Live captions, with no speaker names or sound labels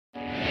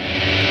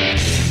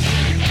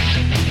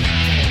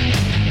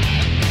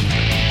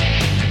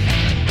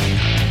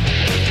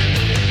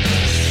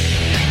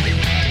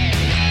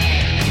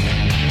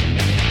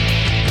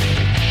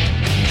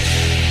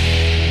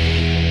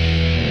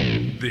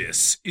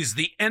is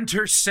the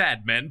Enter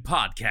Sadmen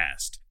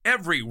podcast.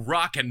 Every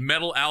rock and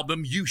metal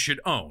album you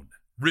should own.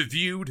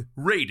 Reviewed,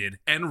 rated,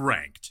 and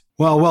ranked.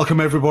 Well, welcome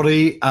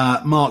everybody.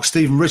 Mark,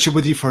 Stephen, Richard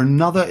with you for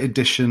another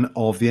edition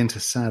of the Enter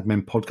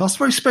Sadmen podcast. A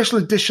very special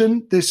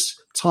edition this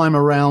time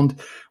around.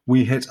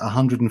 We hit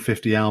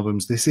 150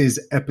 albums. This is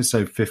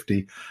episode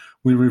 50.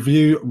 We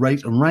review,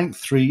 rate, and rank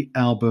 3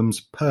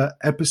 albums per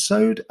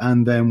episode,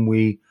 and then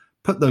we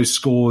put those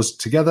scores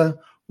together,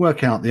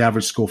 work out the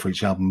average score for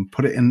each album,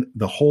 put it in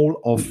the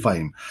Hall of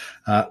Fame,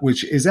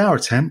 which is our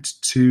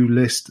attempt to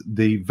list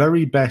the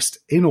very best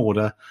in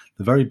order,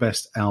 the very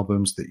best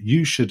albums that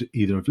you should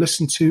either have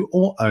listened to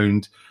or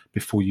owned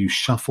before you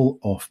shuffle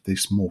off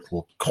this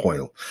mortal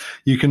coil.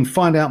 You can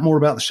find out more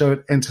about the show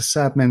at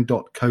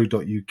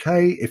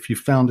entersadmen.co.uk. If you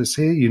found us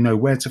here, you know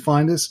where to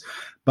find us.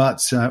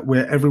 But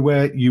we're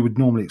everywhere you would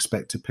normally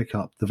expect to pick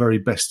up the very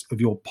best of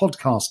your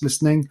podcast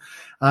listening.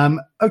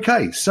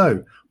 Okay,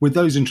 so with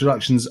those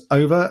introductions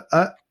over,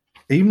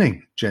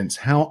 evening, gents.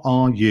 How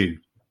are you?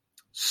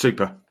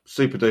 Super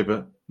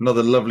duper.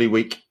 Another lovely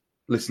week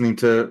listening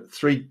to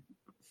 3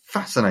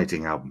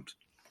 fascinating albums.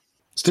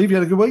 Steve, you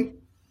had a good week?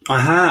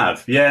 I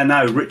have. Yeah,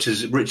 no, Rich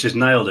has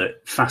nailed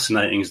it.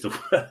 Fascinating is the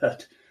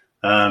word.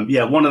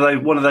 One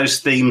of those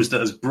themes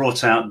that has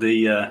brought out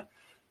the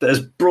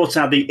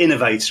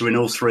innovator in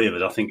all 3 of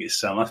it. I think there's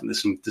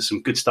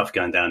some good stuff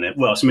going down there.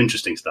 Well, some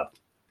interesting stuff.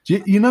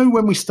 You know,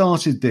 when we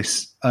started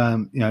this,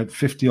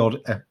 50 odd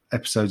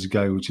episodes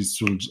ago, which is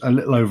sort of a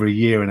little over a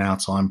year in our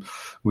time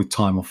with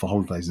time off for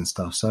holidays and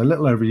stuff. So a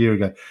little over a year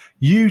ago,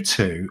 you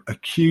two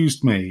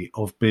accused me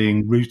of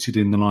being rooted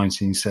in the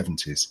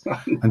 1970s.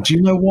 And do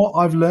you know what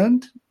I've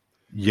learned?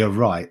 You're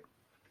right.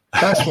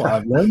 That's what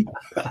I've learned.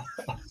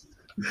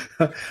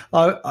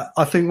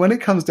 I think when it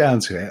comes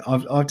down to it,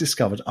 I've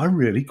discovered I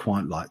really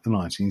quite like the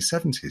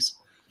 1970s.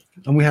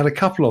 And we had a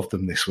couple of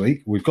them this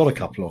week. We've got a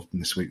couple of them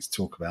this week to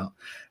talk about.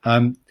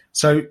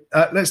 So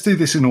let's do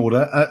this in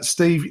order.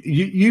 Steve,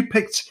 you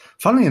picked,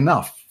 funnily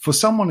enough, for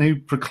someone who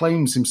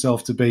proclaims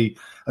himself to be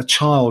a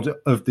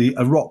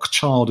rock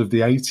child of the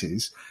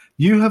 80s,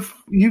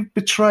 you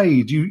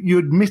betrayed, you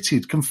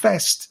admitted,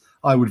 confessed,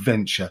 I would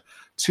venture,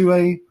 to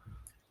a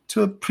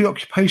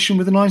preoccupation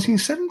with the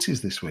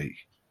 1970s this week.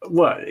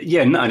 Well,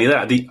 yeah, not only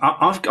that,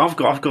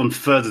 I've gone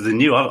further than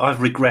you. I've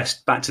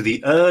regressed back to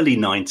the early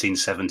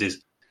 1970s.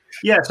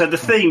 Yeah, so the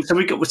theme. So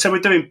we're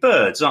doing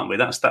birds, aren't we?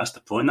 That's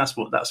the point. That's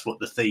what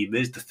the theme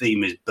is. The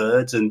theme is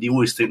birds, and you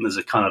always think there's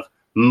a kind of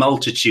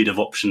multitude of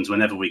options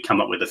whenever we come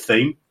up with a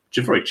theme, which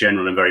are very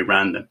general and very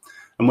random.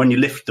 And when you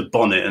lift the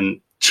bonnet and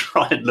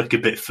try and look a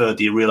bit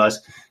further, you realise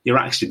you're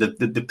actually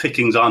the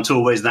pickings aren't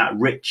always that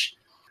rich.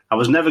 I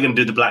was never going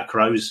to do the Black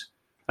Crowes,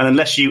 and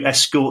unless you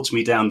escort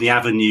me down the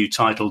avenue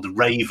titled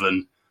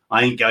Raven,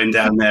 I ain't going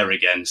down there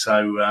again.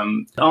 So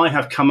I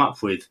have come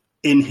up with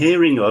In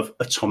Hearing of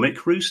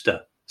Atomic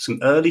Rooster. Some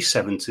early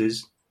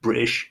 70s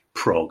British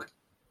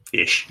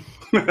prog-ish.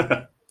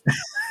 And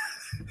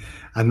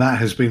that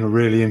has been a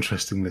really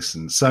interesting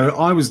listen. So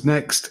I was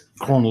next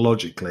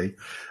chronologically.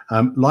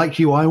 Like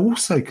you, I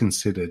also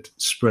considered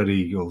Spread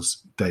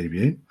Eagle's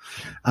debut.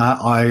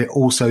 I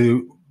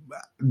also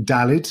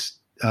dallied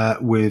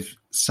with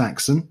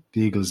Saxon, The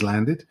Eagles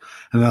Landed.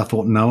 And then I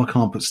thought, no, I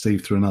can't put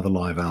Steve through another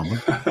live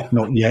album.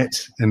 Not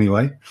yet,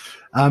 anyway.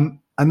 And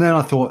then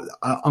I thought,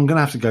 I'm going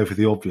to have to go for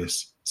the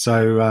obvious.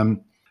 So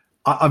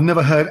I've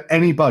never heard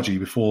any Budgie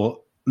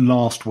before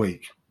last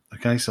week.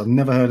 Okay, so I've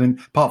never heard him,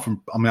 apart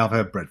from, I've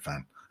heard Bread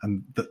Fan,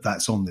 and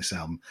that's on this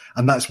album.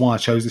 And that's why I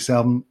chose this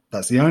album.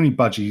 That's the only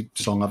Budgie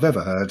song I've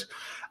ever heard.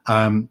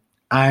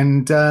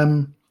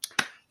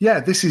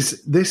 This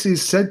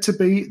is said to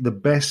be the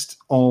best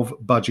of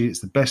Budgie. It's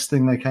the best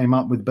thing they came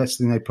up with, the best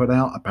thing they put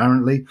out,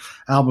 apparently.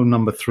 Album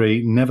number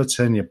 3, Never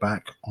Turn Your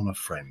Back on a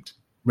Friend.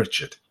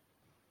 Richard.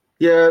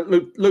 Yeah,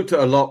 looked at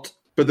a lot,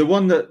 but the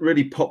one that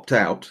really popped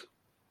out,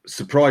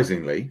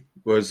 surprisingly,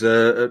 was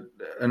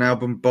an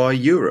album by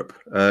Europe.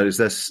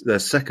 It's their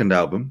second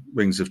album,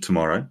 Wings of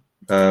Tomorrow.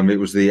 It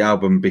was the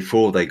album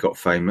before they got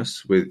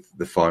famous with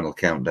The Final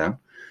Countdown.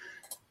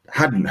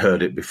 Hadn't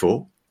heard it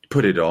before,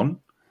 put it on,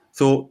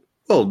 thought,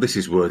 well, this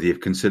is worthy of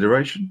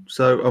consideration.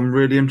 So I'm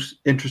really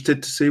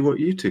interested to see what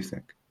you two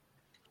think.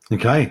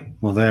 Okay,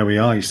 well, there we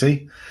are, you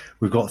see.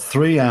 We've got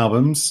 3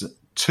 albums,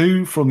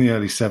 2 from the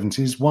early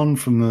 70s, 1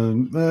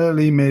 from the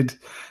early, mid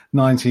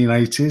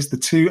 1980s. The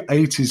 2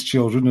 80s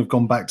children have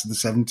gone back to the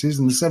 70s,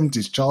 and the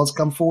 70s child's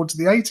come forward to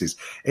the 80s.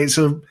 It's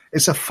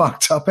a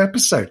fucked up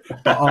episode,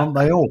 but aren't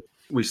they all?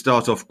 We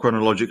start off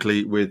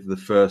chronologically with the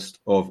first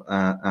of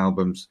our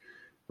albums,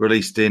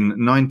 released in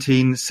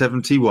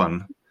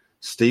 1971,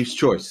 Steve's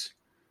choice,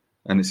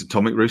 and it's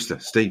Atomic Rooster.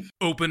 Steve.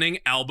 Opening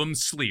album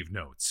sleeve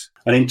notes.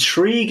 An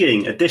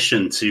intriguing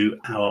addition to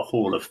our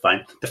Hall of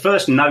Fame. The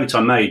first note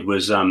I made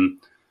was I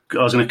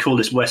was going to call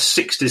this where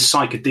 60s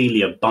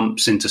psychedelia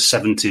bumps into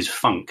 70s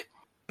funk.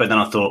 But then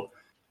I thought,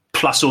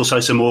 plus also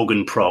some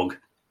organ prog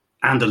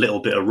and a little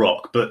bit of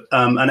rock. But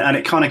and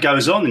it kind of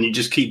goes on, and you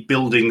just keep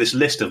building this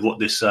list of what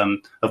this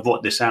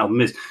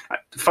album is.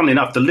 Funnily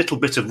enough, the little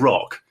bit of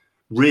rock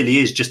really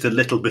is just a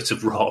little bit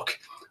of rock.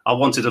 I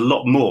wanted a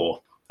lot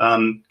more,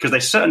 because they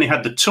certainly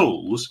had the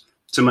tools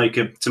to make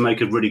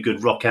a really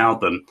good rock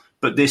album.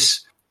 But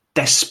this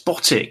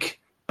despotic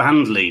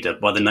band leader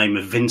by the name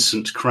of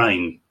Vincent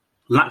Crane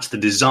lacked the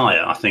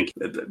desire. I think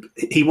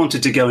he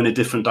wanted to go in a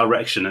different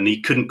direction, and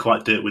he couldn't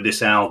quite do it with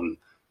this album.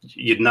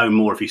 You'd know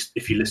more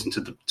if you listen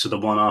to the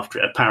one after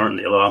it,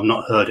 apparently, although I've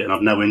not heard it and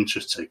I've no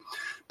interest to.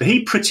 But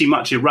he pretty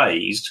much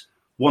erased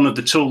one of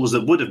the tools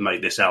that would have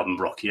made this album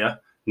rockier,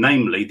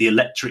 namely the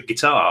electric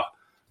guitar.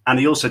 And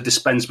he also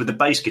dispensed with the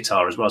bass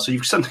guitar as well. So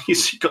you've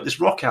got this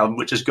rock album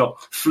which has got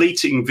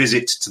fleeting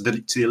visits to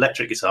the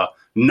electric guitar,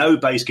 no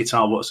bass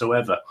guitar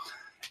whatsoever.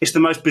 It's the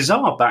most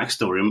bizarre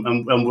backstory,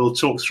 and we'll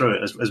talk through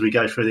it as we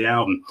go through the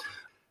album.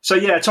 So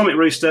yeah, Atomic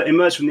Rooster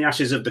emerged from the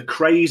ashes of the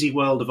crazy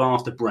world of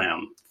Arthur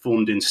Brown,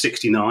 formed in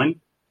 '69,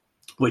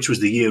 which was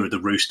the year of the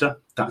Rooster.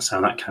 That's how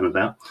that came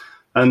about.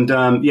 And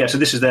so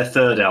this is their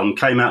third album,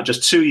 came out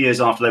just 2 years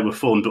after they were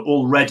formed, but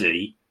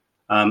already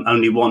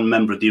only one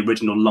member of the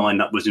original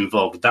lineup was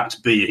involved, that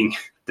being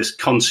this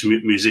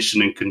consummate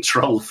musician and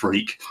control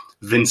freak,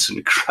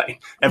 Vincent Crane.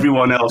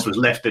 Everyone else was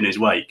left in his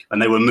wake, and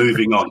they were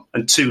moving on,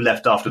 and 2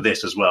 left after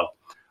this as well.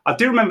 I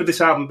do remember this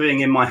album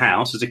being in my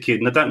house as a kid,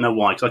 and I don't know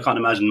why, because I can't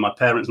imagine my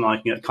parents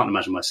liking it, I can't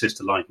imagine my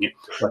sister liking it,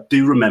 but I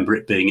do remember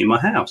it being in my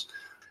house.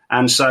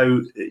 And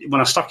so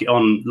when I stuck it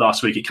on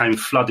last week, it came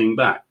flooding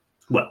back.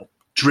 Well,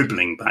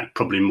 dribbling back,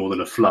 probably more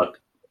than a flood.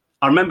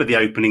 I remember the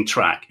opening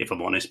track, if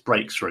I'm honest,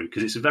 Breakthrough,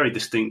 because it's a very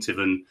distinctive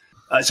and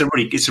it's a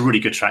really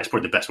good track. It's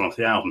probably the best one off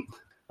the album.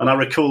 And I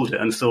recalled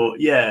it and thought,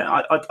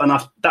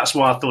 that's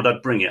why I thought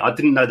I'd bring it. I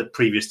didn't know the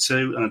previous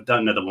 2, and I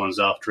don't know the ones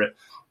after it,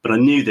 but I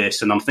knew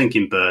this, and I'm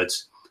thinking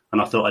Birds,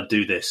 and I thought I'd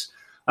do this.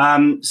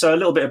 So a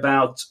little bit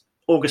about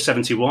August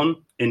 71,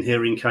 In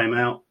Hearing came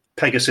out,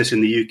 Pegasus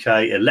in the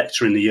UK,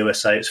 Elektra in the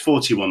USA. It's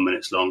 41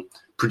 minutes long,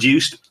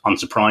 produced,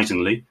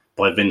 unsurprisingly,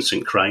 by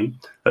Vincent Crane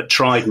at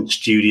Trident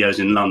Studios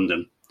in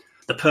London.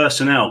 The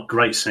personnel,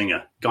 great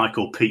singer, guy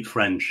called Pete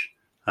French,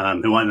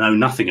 who I know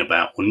nothing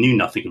about or knew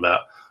nothing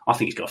about. I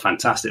think he's got a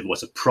fantastic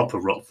voice, a proper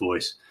rock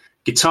voice.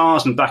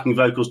 Guitars and backing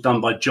vocals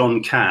done by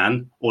John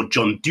Can or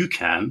John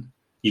Ducan.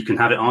 You can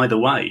have it either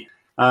way.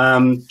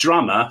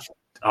 Drummer,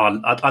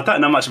 I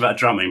don't know much about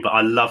drumming, but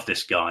I love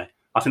this guy.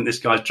 I think this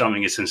guy's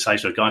drumming is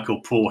sensational, a guy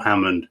called Paul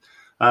Hammond.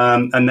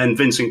 And then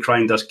Vincent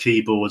Crane does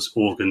keyboards,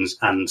 organs,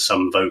 and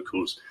some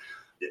vocals.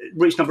 It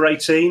reached number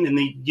 18 in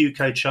the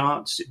UK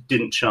charts. It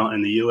didn't chart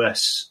in the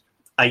US.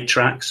 8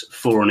 tracks,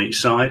 4 on each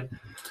side.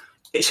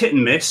 It's hit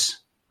and miss.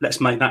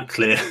 Let's make that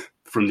clear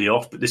from the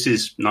off. But this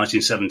is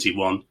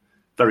 1971.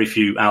 Very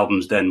few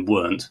albums then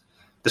weren't.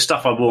 The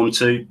stuff I warm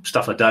to,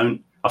 stuff I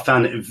don't. I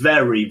found it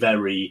very,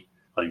 very,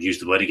 I'll use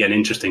the word again,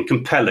 interesting,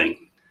 compelling,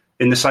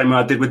 in the same way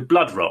I did with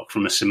Blood Rock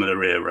from a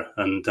similar era.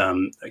 And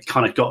it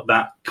kind of got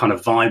that kind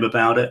of vibe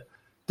about it.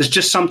 There's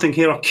just something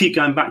here I keep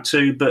going back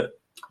to, but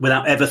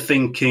without ever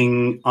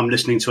thinking I'm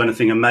listening to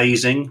anything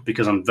amazing,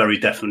 because I'm very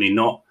definitely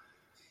not.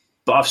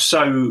 But I've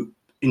so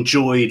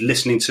enjoyed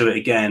listening to it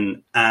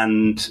again,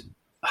 and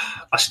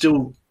I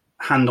still,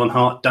 hand on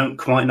heart, don't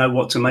quite know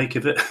what to make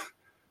of it.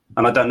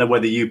 And I don't know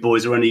whether you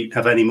boys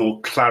have any more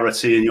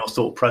clarity in your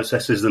thought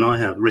processes than I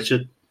have.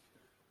 Richard?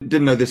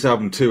 Didn't know this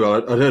album too well.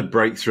 I'd heard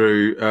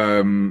Breakthrough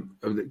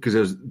because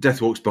there was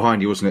Death Walks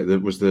Behind You, wasn't it?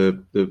 That was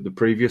the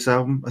previous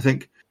album, I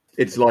think.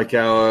 It's like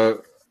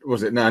our,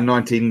 was it now,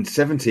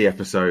 1970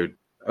 episode.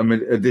 I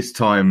mean, at this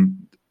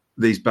time,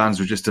 these bands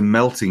were just a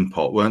melting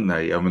pot, weren't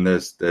they? I mean,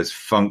 there's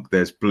funk,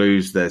 there's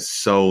blues, there's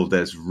soul,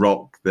 there's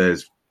rock,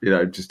 there's,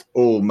 just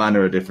all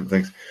manner of different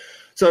things.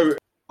 So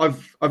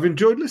I've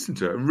enjoyed listening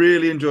to it. I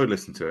really enjoyed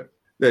listening to it.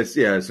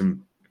 There's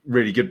some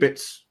really good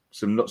bits,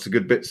 some not so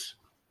good bits,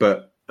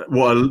 but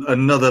what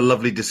another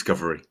lovely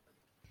discovery.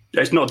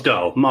 It's not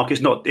dull, Mark.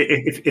 It's not.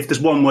 If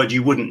there's one word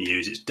you wouldn't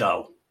use, it's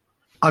dull.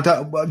 Do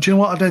you know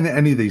what? I don't think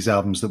any of these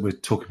albums that we're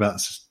talking about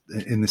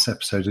in this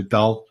episode are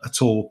dull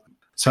at all.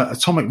 So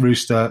Atomic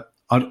Rooster,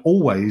 I'd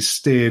always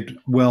steered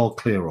well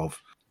clear of,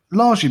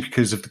 largely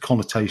because of the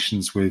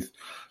connotations with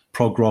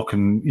prog rock.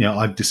 And,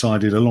 I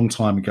decided a long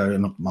time ago,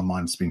 and my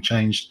mind's been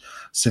changed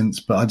since,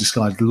 but I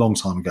decided a long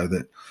time ago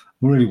that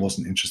I really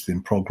wasn't interested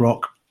in prog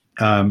rock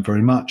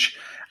very much.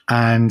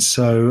 And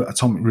so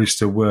Atomic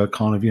Rooster were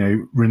kind of,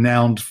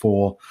 renowned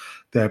for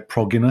their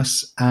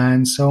progginess.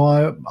 And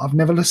so I've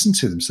never listened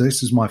to them. So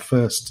this is my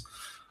first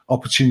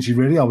opportunity,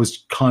 really. I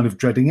was kind of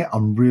dreading it.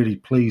 I'm really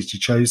pleased you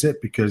chose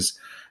it because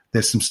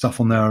there's some stuff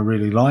on there I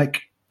really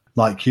like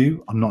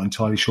you. I'm not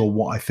entirely sure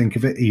what I think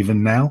of it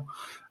even now.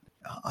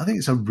 I think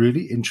it's a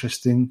really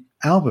interesting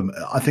album.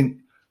 I think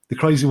The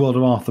Crazy World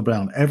of Arthur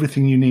Brown,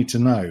 everything you need to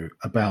know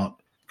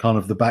about kind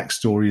of the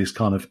backstory is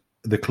kind of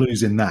the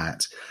clues in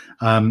that.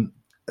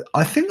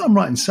 I think I'm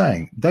right in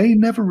saying they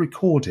never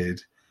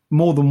recorded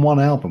more than one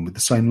album with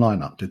the same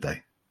lineup, did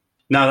they?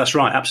 No, that's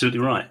right. Absolutely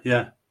right.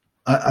 Yeah.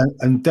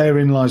 And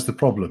therein lies the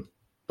problem.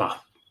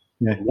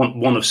 Yeah.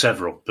 One of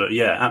several, but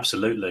yeah,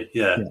 absolutely.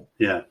 Yeah.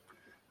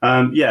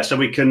 So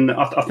we can,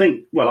 I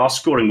think, well, our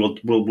scoring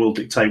will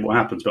dictate what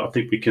happens, but I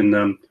think we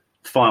can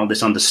file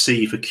this under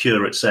C for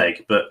Curate's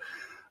Egg. But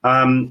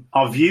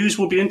Our views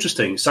will be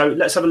interesting. So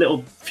let's have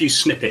a few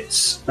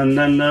snippets, and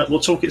then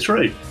we'll talk it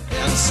through.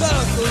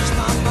 Encircles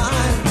my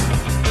mind.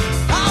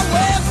 I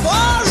wait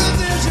for a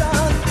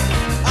vision.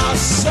 I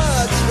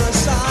search for a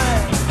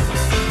sign.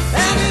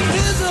 An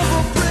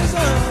invisible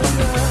prison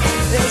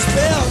is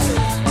built.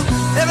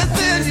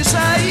 Everything you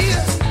say,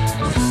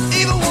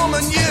 even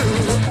woman you,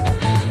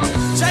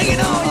 take it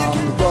all you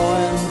can. I'm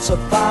going to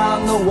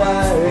find a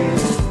way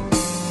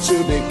to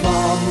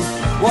become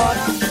what.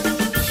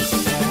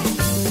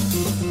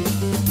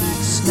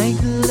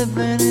 Snake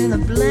living in a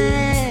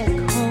black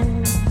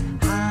hole,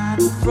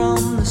 hiding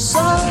from the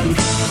sun.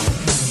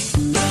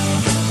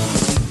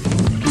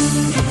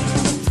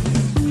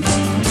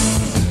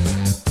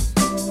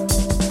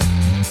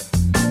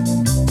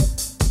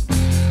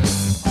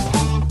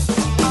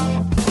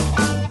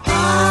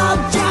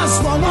 I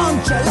just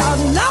want your love.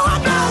 No, I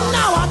don't.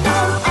 No, I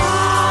don't.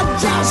 I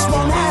just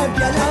won't have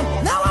your love.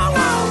 No, I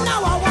won't. No,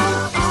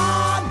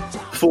 I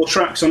won't. 4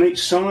 tracks on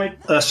each side.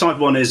 Side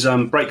 1 is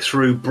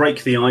Breakthrough,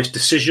 Break the Ice,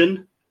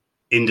 Decision,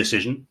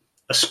 Indecision.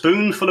 A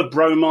spoonful of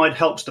bromide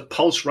helps the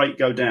pulse rate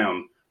go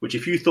down, which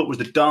if you thought was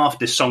the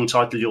daftest song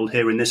title you'll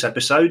hear in this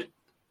episode,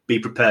 be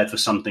prepared for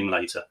something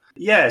later.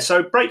 Yeah,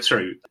 so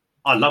Breakthrough.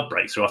 I love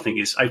Breakthrough. I think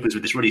it opens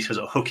with this really sort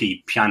of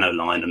hooky piano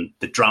line and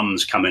the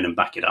drums come in and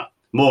back it up.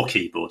 More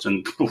keyboards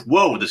and,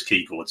 whoa, there's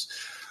keyboards.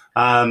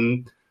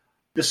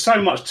 There's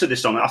so much to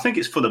this song. I think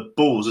it's full of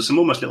balls. There's some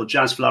almost little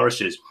jazz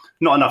flourishes.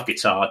 Not enough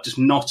guitar, just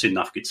not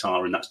enough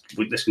guitar, and that's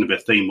going to be a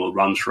theme we'll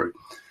run through.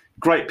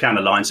 Great piano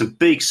lines, some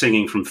big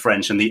singing from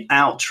French, and the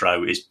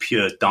outro is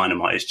pure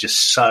dynamite. It's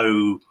just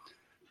so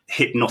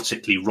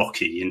hypnotically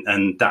rocky,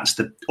 and that's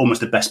almost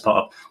the best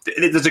part of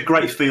it. There's a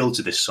great feel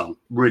to this song.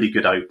 Really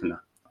good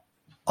opener.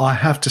 I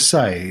have to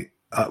say,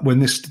 when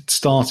this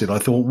started, I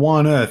thought, why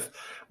on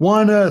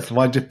earth have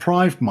I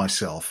deprived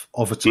myself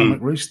of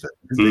Atomic Rooster?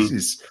 This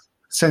is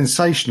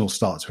sensational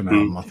start to an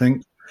album, I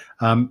think.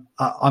 I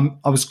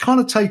was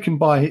kind of taken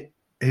by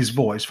his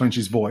voice,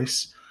 French's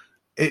voice.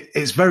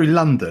 It's very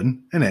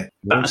London, isn't it?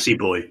 Battersea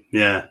Boy,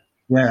 yeah.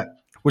 Yeah,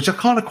 which I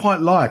kind of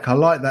quite like. I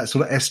like that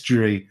sort of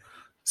estuary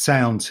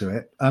sound to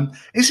it.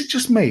 Is it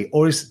just me,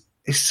 or is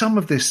some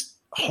of this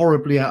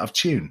horribly out of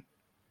tune?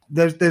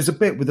 There's a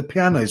bit with the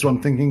pianos where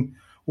I'm thinking,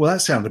 well,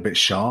 that sounded a bit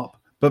sharp,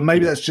 but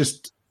maybe that's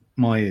just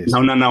my ears.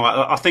 No.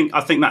 I think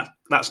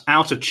that's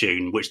out of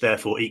tune, which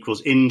therefore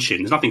equals in tune.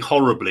 There's nothing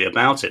horribly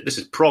about it. This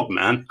is prog,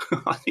 man.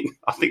 I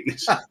think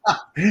this.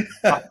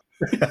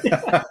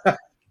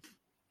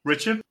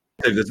 Richard?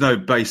 There's no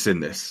bass in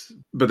this,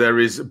 but there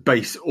is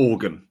bass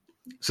organ.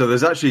 So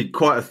there's actually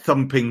quite a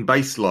thumping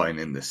bass line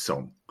in this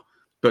song,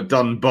 but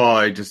done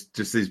by just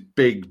these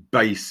big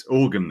bass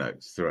organ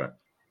notes throughout.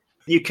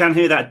 You can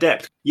hear that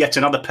depth. Yet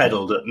another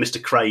pedal that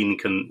Mr. Crane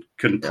can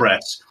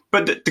press.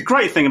 But the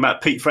great thing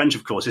about Pete French,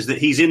 of course, is that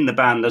he's in the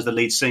band as the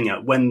lead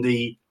singer when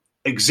the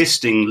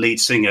existing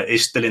lead singer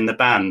is still in the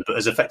band, but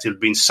has effectively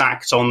been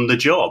sacked on the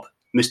job.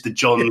 Mr.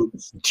 John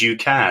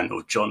Ducan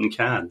or John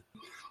Can.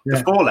 Yeah.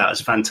 The fallout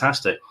is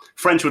fantastic.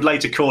 French would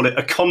later call it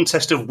a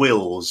contest of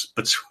wills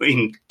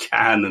between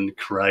Can and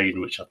Crane,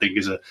 which I think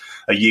is a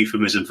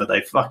euphemism for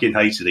they fucking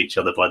hated each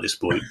other by this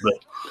point.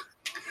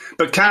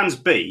 But Can's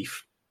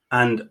beef,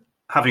 and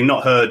having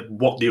not heard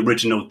what the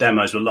original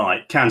demos were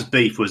like, Can's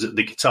beef was that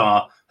the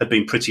guitar had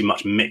been pretty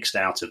much mixed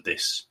out of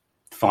this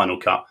final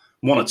cut.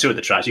 1 or 2 of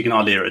the tracks, you can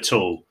hardly hear it at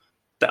all.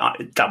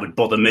 That would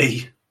bother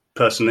me,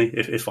 personally,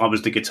 if I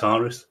was the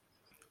guitarist.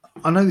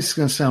 I know this is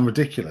going to sound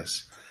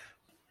ridiculous.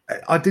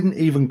 I didn't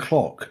even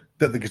clock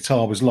that the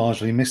guitar was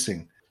largely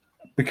missing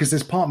because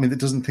there's part of me that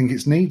doesn't think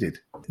it's needed.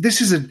 This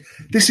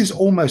is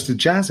almost a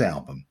jazz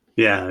album.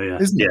 Yeah.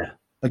 Isn't it?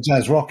 A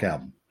jazz rock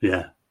album.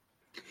 Yeah.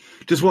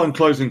 Just one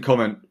closing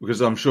comment,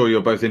 because I'm sure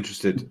you're both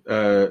interested.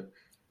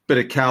 Bit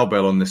of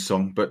cowbell on this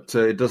song, but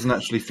it doesn't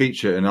actually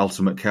feature in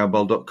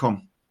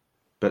ultimatecowbell.com.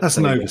 But that's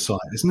an oversight,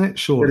 isn't it?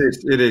 Sure.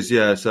 It is,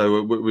 yeah.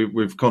 So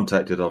we've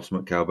contacted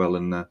Ultimate Cowbell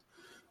and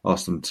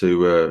asked them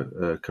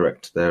to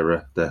correct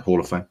their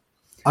Hall of Fame.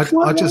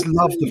 I just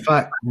love the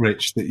fact,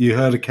 Rich, that you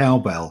heard a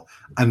cowbell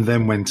and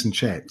then went and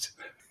checked.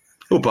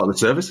 All part of the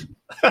service.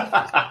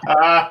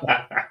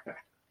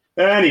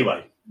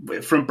 Anyway,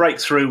 from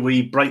Breakthrough,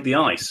 we Break the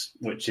Ice,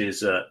 which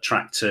is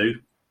track 2.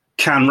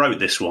 Can wrote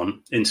this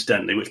one,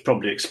 incidentally, which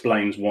probably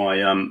explains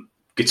why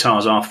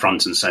guitars are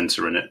front and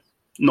centre in it.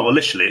 Not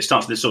initially. It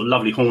starts with this sort of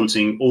lovely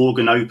haunting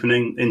organ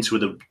opening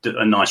into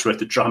a nice riff.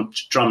 The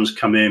drums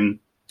come in,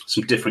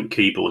 some different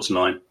keyboards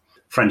line.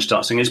 French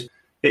starts singing.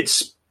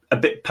 It's a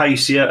bit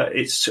pacier.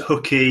 It's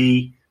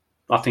hooky.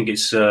 I think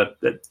it's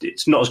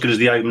not as good as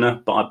the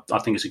opener, but I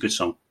think it's a good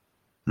song.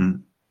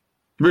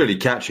 Really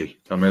catchy.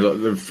 I mean,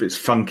 look, it's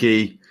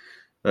funky,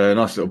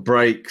 nice little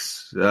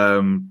breaks,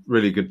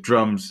 really good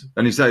drums.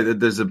 And you say that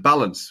there's a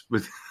balance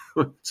with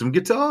some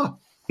guitar.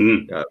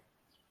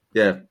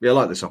 Yeah, I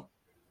like this song.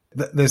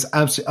 There's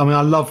absolutely. I mean,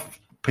 I love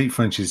Pete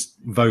French's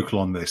vocal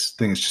on this. I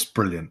think it's just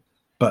brilliant.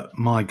 But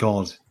my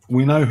God,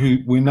 we know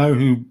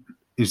who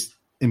is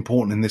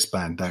important in this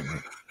band, don't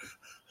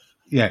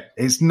we? Yeah,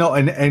 it's not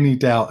in any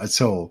doubt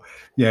at all.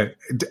 Yeah,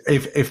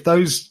 if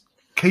those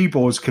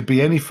keyboards could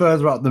be any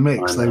further up the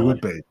mix, they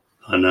would be.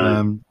 I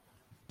know.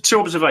 Two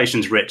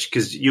observations, Rich,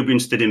 because you'll be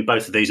interested in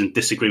both of these and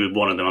disagree with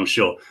one of them, I'm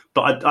sure.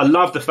 But I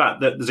love the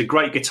fact that there's a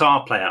great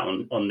guitar player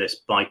on this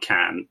by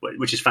Can,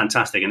 which is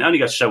fantastic. And it only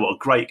goes to show what a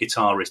great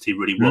guitarist he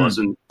really was.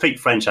 And Pete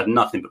French had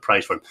nothing but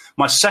praise for him.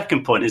 My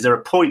second point is there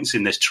are points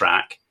in this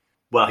track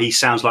where he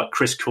sounds like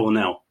Chris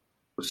Cornell.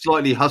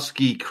 Slightly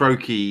husky,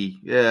 croaky.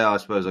 Yeah, I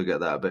suppose I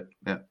get that a bit.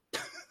 Yeah.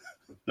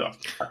 Oh,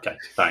 okay,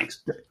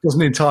 thanks.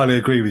 Doesn't entirely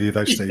agree with you,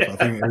 though, Steve. I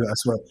think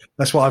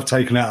that's what I've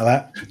taken out of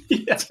that.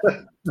 Yeah.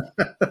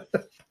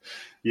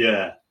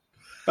 Yeah.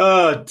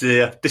 Oh,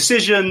 dear.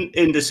 Decision,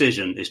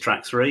 Indecision is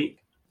track 3.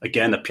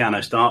 Again, a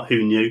piano start.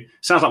 Who knew?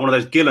 Sounds like one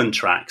of those Gillan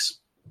tracks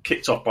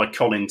kicked off by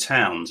Colin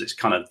Towns. It's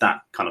kind of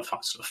that kind of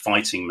sort of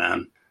fighting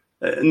man.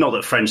 Not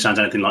that French sounds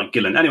anything like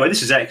Gillan. Anyway,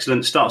 this is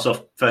excellent. Starts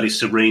off fairly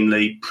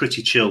serenely,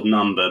 pretty chilled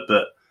number.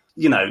 But,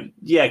 you know,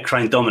 yeah,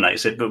 Crane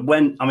dominates it. But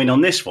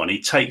on this one,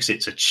 he takes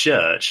it to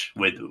church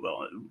with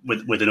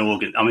an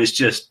organ. I mean, it's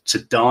just to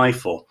die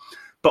for.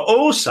 But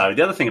also,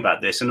 the other thing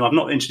about this, and I've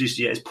not introduced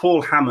it yet, is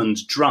Paul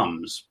Hammond's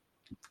drums.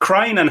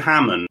 Crane and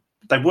Hammond,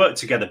 they work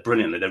together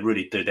brilliantly. They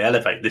really do. They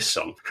elevate this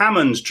song.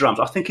 Hammond's drums,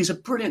 I think he's a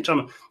brilliant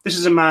drummer. This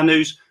is a man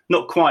who's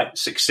not quite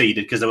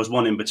succeeded because there was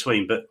one in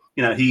between. But,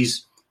 you know,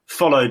 he's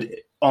followed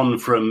on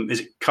from, is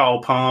it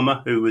Carl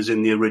Palmer, who was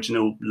in the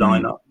original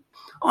lineup?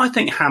 I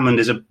think Hammond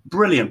is a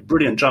brilliant,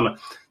 brilliant drummer.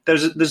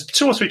 There's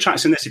 2 or 3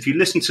 tracks in this. If you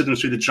listen to them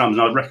through the drums,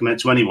 and I would recommend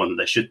it to anyone that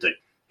they should do.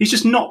 He's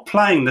just not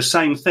playing the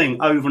same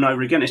thing over and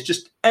over again. It's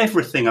just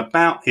everything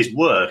about his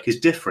work is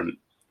different.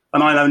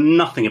 And I know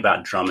nothing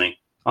about drumming.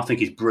 I think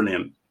he's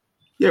brilliant.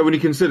 Yeah, when you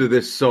consider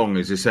this song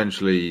is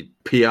essentially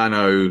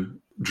piano,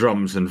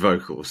 drums and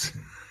vocals,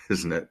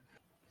 isn't it?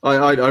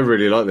 I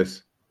really like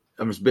this.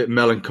 It's a bit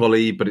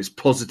melancholy, but it's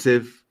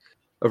positive.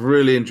 I've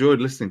really enjoyed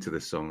listening to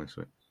this song this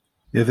week.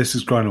 Yeah, this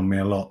has grown on me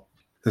a lot.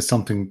 There's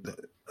something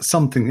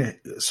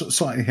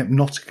slightly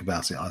hypnotic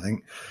about it. I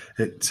think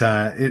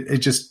it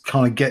just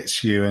kind of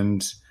gets you,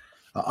 and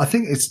I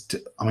think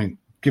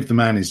give the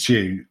man his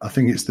due. I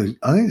think it's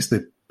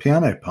the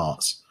piano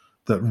parts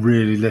that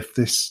really lift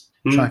this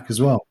track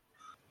as well.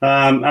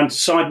 And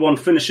side 1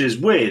 finishes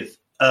with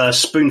a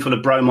spoonful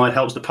of bromide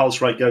helps the pulse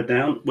rate go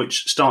down,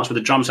 which starts with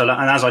a drum solo.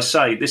 And as I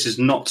say, this is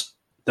not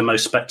the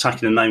most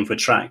spectacular name for a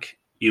track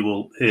you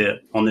will hear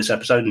on this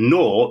episode,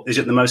 nor is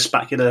it the most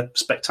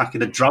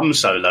spectacular drum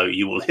solo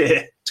you will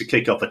hear to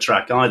kick off a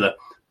track either.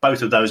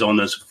 Both of those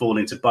honours fall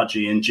into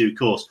Budgie in due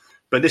course.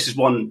 But this is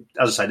one,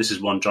 as I say, this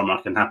is one drummer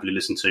I can happily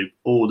listen to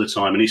all the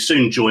time. And he's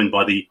soon joined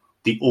by the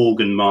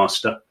organ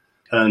master,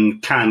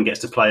 and Can gets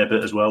to play a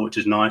bit as well, which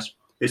is nice.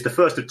 It's the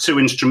first of 2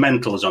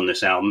 instrumentals on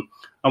this album.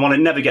 And while it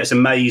never gets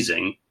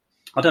amazing,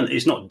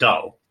 it's not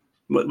dull.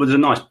 But there's a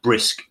nice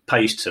brisk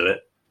pace to it.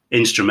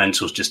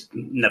 Instrumentals just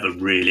never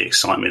really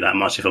excite me that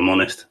much, if I'm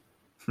honest.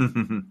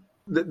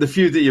 The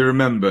few that you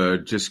remember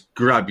just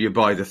grab you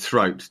by the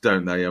throat,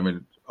 don't they? I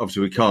mean,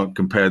 obviously we can't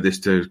compare this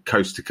to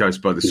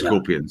Coast by the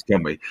Scorpions,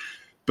 can we?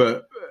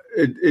 But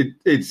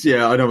it's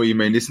I know what you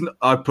mean.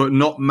 I put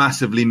not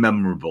massively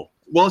memorable.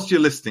 Whilst you're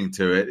listening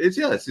to it, this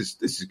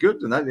is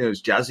good, and that,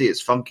 it's jazzy,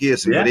 it's funky,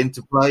 it's some good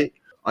interplay.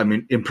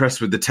 I'm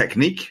impressed with the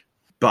technique,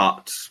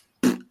 but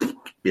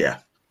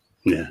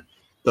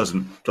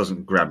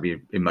doesn't grab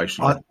you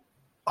emotionally.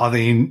 I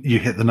think you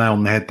hit the nail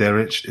on the head there,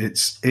 Rich.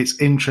 It's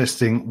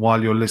interesting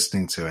while you're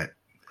listening to it,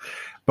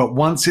 but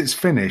once it's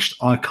finished,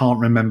 I can't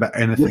remember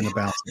anything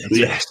about it.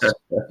 Yes,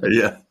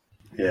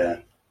 yeah.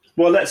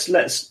 Well, let's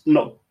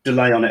not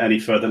delay on it any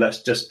further.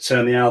 Let's just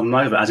turn the album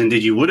over, as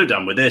indeed you would have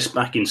done with this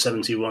back in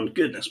 '71.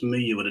 Goodness me,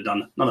 you would have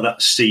done none of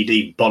that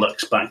CD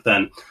bollocks back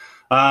then.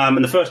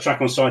 And the first track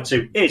on side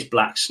 2 is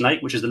Black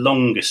Snake, which is the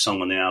longest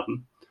song on the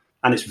album,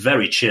 and it's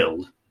very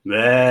chilled,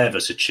 ever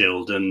so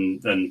chilled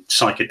and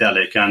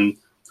psychedelic, and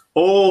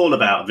all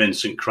about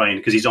Vincent Crane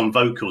because he's on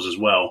vocals as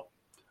well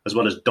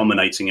as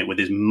dominating it with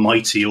his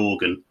mighty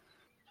organ.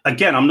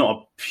 Again, I'm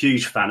not a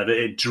huge fan of it.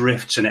 It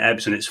drifts and it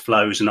ebbs and it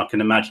flows, and I can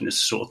imagine it's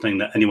the sort of thing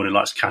that anyone who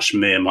likes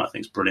Kashmir might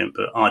think is brilliant,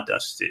 but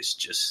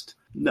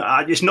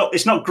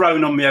it's not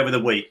grown on me over the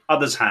week.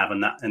 Others have,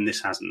 and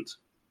this hasn't.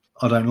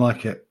 I don't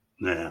like it.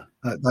 Yeah,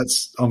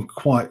 I'm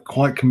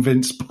quite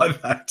convinced by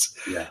that.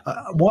 Yeah.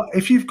 What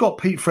if you've got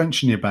Pete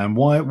French in your band?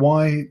 Why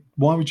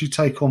would you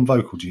take on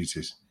vocal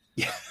duties?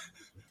 Yeah.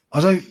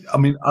 other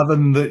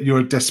than that, you're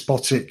a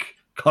despotic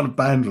kind of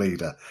band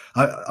leader.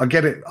 I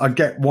get it. I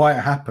get why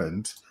it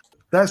happened.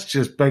 That's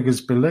just beggars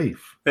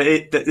belief.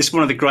 It's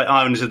one of the great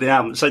ironies of the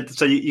album.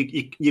 So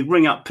you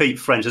ring up Pete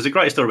French. There's a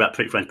great story about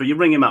Pete French, but you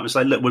ring him up and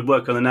say, look, we'd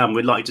work on an album.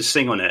 We'd like you to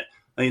sing on it.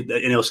 And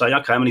he'll say,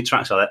 okay, how many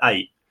tracks are there?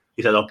 8.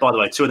 He said, oh, by the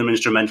way, 2 of them are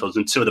instrumentals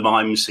and 2 of them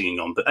I'm singing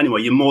on. But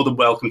anyway, you're more than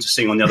welcome to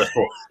sing on the other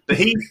 4. But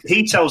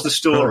he tells the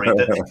story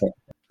that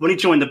when he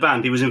joined the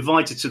band, he was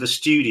invited to the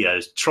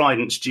studios,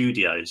 Trident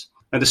Studios.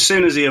 And as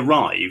soon as he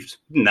arrived,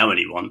 didn't know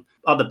anyone,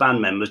 other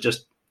band members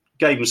just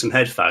gave him some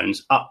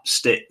headphones, up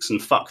sticks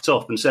and fucked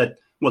off and said,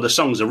 well, the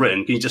songs are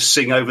written. Can you just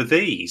sing over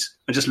these?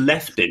 And just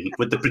left him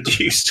with the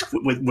produced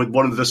with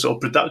one of the sort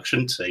of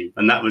production team,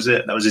 and that was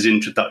it. That was his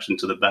introduction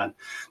to the band.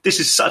 This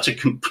is such a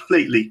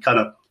completely kind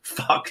of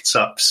fucked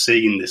up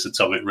scene. This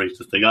Atomic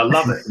Rooster thing, I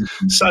love it.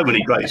 So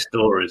many great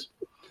stories.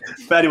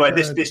 But anyway,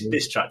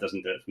 this track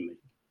doesn't do it for me.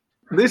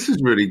 This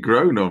has really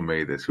grown on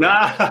me this week.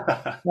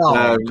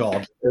 Oh,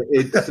 God.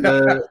 It's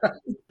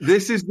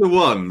this is the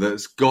one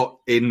that's got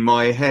in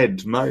my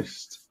head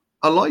most.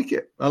 I like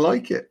it.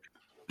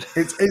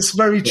 It's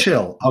very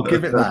chill. I'll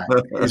give it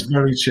that. It's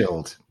very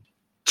chilled.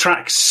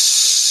 Track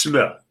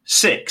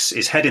 6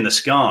 is Head in the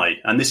Sky,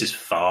 and this is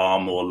far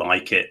more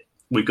like it.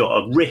 We've got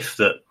a riff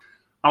that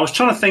I was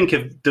trying to think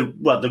of.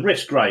 The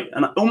riff's great,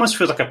 and it almost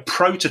feels like a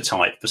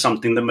prototype for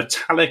something that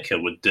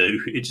Metallica would do.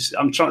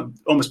 I'm trying to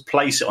almost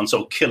place it on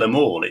sort of Kill 'Em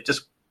All. It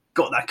just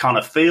got that kind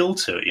of feel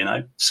to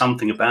it,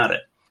 something about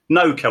it.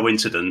 No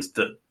coincidence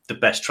that the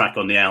best track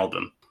on the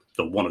album,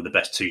 or one of the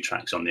best 2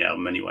 tracks on the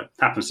album anyway,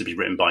 happens to be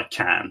written by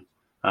Can,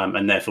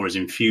 and therefore is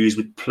infused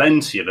with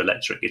plenty of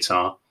electric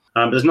guitar.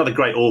 There's another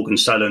great organ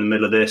solo in the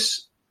middle of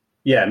this.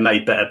 Yeah,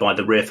 made better by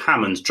the riff.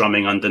 Hammond's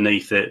drumming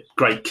underneath it.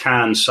 Great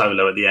Can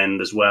solo at the end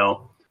as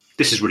well.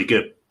 This is really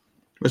good.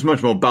 It's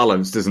much more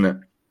balanced, isn't it?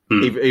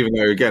 Even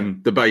though,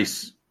 again, the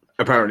bass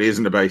apparently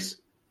isn't a bass,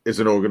 it's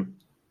an organ.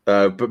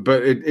 But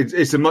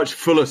it's a much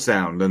fuller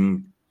sound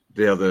than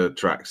the other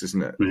tracks,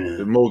 isn't it? Yeah.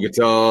 The more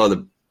guitar,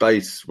 the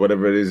bass,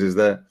 whatever it is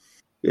there.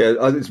 Yeah,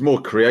 it's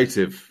more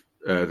creative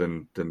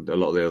than a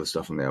lot of the other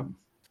stuff on the album.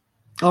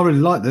 I really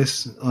like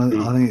this. I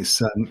think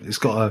it's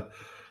got a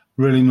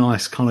really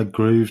nice kind of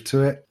groove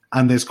to it.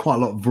 And there's quite a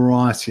lot of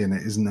variety in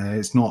it, isn't there?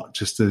 It's not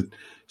just a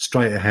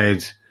straight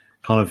ahead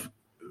kind of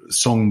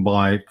song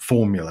by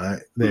formula.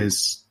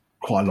 There's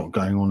quite a lot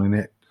going on in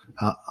it.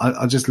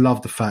 I just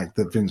love the fact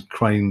that Vince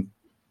Crane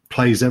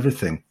plays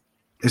everything.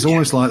 It's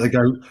almost like they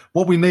go,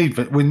 what we need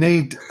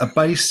a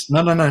bass.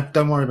 No,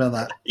 don't worry about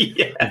that.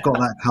 Yeah. I've got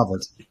that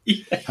covered.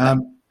 Yeah.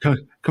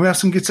 Can we have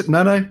some guitar?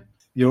 No,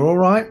 you're all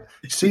right.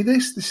 You see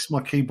this? This is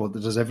my keyboard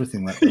that does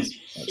everything like this.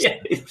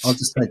 Yes. I'll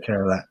just take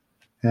care of that.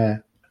 Yeah.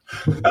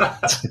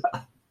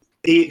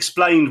 He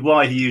explained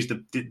why he used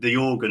the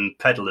organ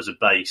pedal as a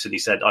bass, and he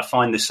said, I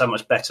find this so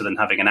much better than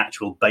having an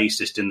actual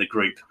bassist in the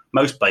group.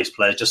 Most bass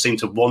players just seem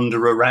to wander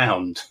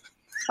around.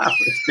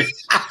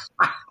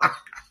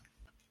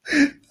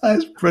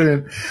 That's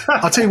brilliant.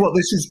 I'll tell you what,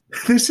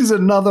 this is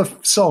another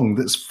song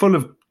that's full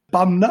of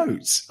bum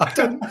notes. How does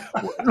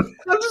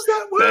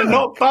that work? They're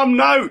not bum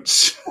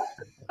notes.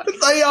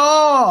 They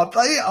are.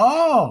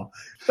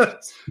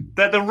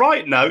 They're the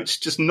right notes,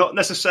 just not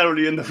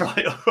necessarily in the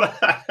right way.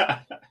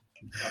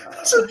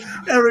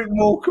 Eric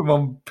Morecambe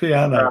on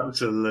piano.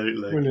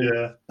 Absolutely,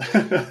 brilliant.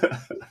 Yeah.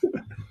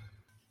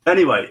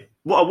 Anyway,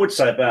 what I would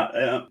say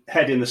about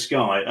Head in the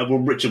Sky, well,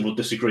 Richard will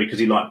disagree because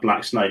he liked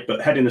Black Snake,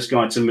 but Head in the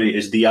Sky to me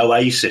is the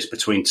oasis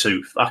between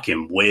 2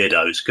 fucking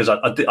weirdos, because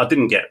I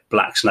didn't get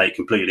Black Snake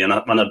completely, and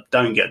I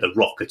don't get the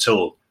rock at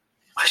all.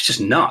 It's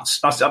just nuts.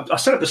 I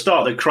said at the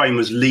start that Crane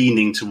was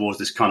leaning towards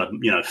this kind of,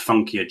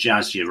 funkier,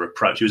 jazzier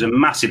approach. He was a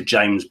massive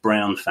James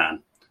Brown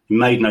fan. He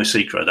made no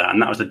secret of that,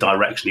 and that was the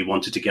direction he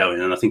wanted to go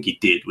in, and I think he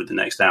did with the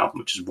next album,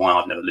 which is why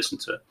I've never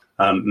listened to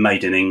it,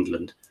 Made in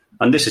England.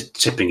 And this is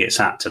tipping its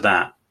hat to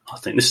that. I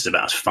think this is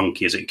about as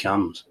funky as it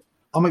comes.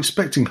 I'm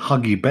expecting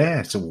Huggy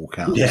Bear to walk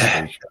out.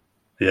 Yeah.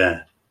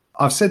 Yeah.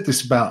 I've said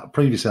this about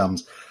previous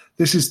albums.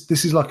 This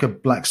is like a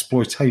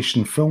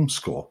blaxploitation film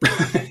score.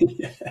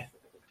 Yeah.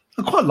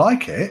 I quite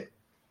like it.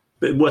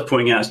 But worth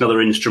pointing out, it's another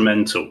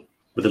instrumental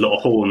with a lot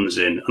of horns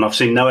in, and I've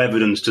seen no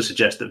evidence to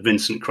suggest that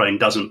Vincent Crane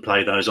doesn't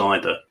play those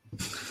either.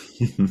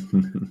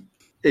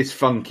 It's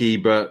funky,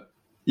 but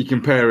you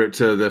compare it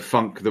to the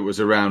funk that was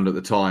around at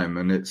the time,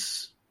 and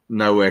it's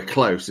nowhere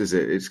close, is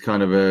it? It's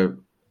kind of a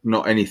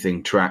not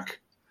anything track.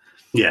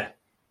 Yeah.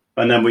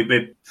 And then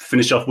we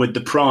finish off with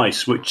The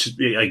Price, which,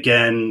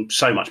 again,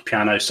 so much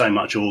piano, so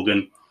much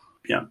organ.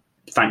 Yeah,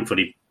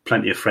 thankfully,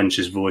 plenty of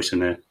French's voice in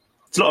there.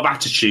 There's a lot of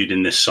attitude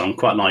in this song,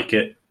 quite like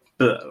it.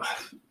 But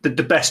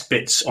the best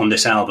bits on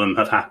this album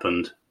have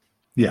happened.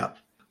 Yeah.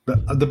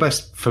 But the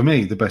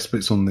best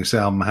bits on this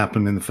album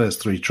happened in the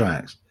first 3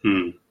 tracks.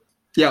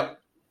 Yeah.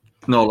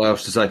 Not a lot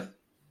else to say.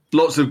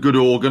 Lots of good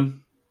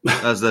organ,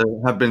 as there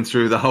have been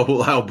through the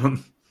whole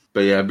album.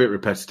 But yeah, a bit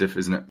repetitive,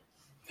 isn't it?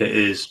 It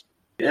is.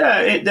 Yeah,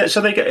 it's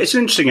an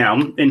interesting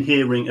album in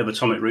hearing of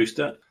Atomic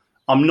Rooster.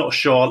 I'm not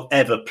sure I'll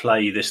ever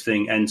play this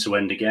thing end to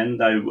end again,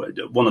 though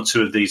 1 or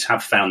 2 of these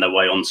have found their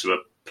way onto a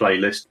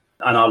playlist,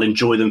 and I'll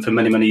enjoy them for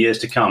many, many years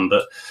to come.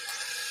 But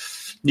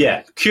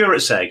yeah,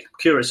 Curate's Egg.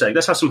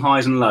 Let's have some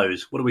highs and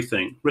lows. What do we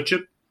think?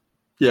 Richard?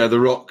 Yeah, The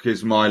Rock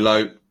is my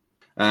low,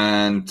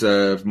 and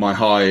my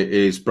high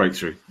is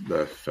Breakthrough,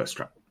 the first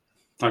track.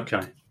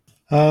 Okay.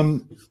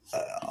 I'm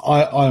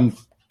going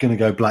to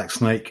go Black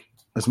Snake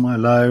as my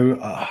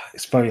low.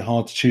 It's very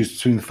hard to choose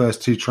between the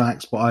first 2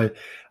 tracks, but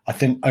I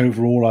think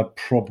overall I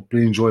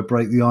probably enjoy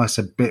Break the Ice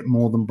a bit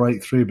more than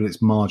Breakthrough, but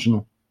it's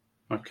marginal.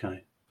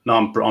 Okay. No,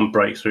 I'm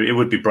Breakthrough. It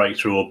would be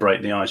Breakthrough or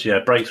Break the Ice. Yeah,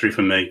 Breakthrough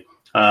for me.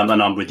 And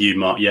I'm with you,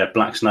 Mark. Yeah,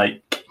 Black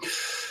Snake.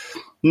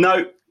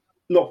 No,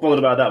 not bothered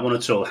about that one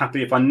at all.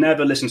 Happy if I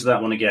never listen to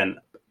that one again.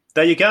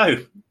 There you go.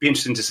 Be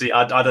interesting to see.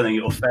 I don't think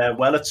it will fare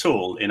well at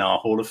all in our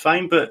Hall of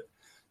Fame, but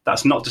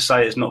that's not to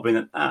say it's not been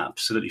an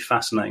absolutely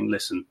fascinating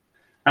listen.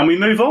 And we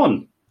move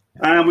on.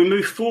 And we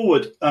move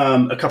forward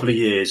a couple of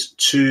years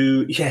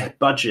to,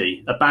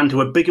 Budgie, a band who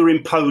are bigger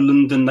in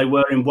Poland than they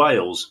were in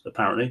Wales,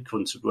 apparently,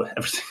 according to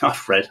everything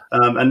I've read.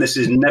 And this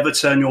is Never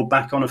Turn Your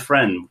Back on a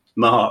Friend.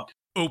 Mark.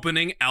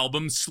 Opening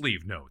album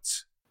sleeve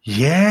notes.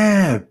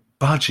 Yeah,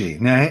 Budgie.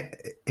 Now,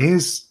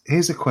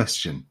 here's a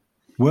question.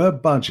 Were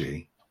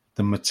Budgie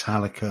the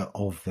Metallica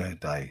of their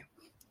day?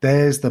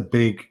 There's the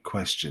big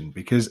question,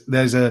 because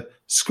there's a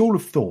school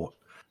of thought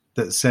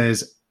that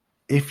says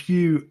if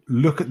you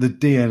look at the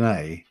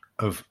DNA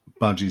of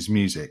Budgie's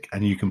music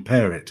and you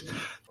compare it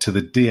to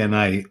the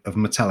DNA of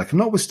Metallica,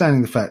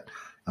 notwithstanding the fact,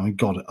 I mean,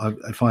 God,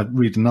 if I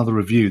read another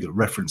review that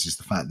references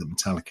the fact that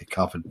Metallica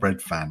covered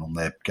Bread Fan on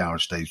their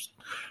Garage Days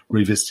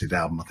Revisited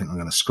album, I think I'm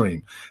going to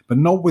scream. But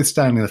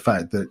notwithstanding the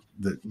fact that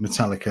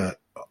Metallica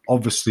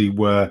obviously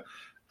were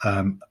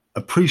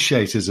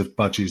appreciators of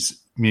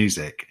Budgie's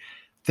music,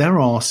 there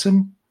are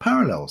some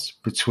parallels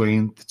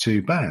between the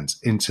two bands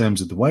in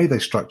terms of the way they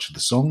structure the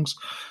songs,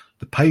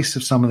 the pace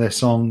of some of their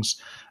songs,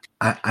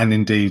 and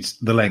indeed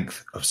the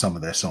length of some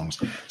of their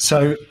songs.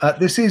 So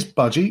this is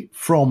Budgie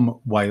from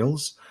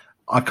Wales.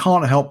 I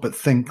can't help but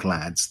think,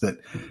 lads, that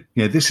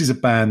this is a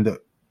band that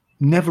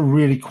never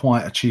really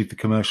quite achieved the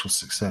commercial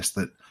success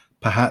that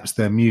perhaps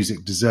their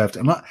music deserved.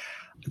 And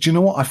do you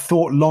know what? I've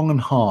thought long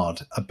and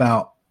hard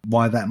about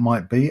why that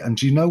might be. And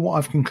do you know what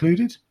I've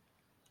concluded?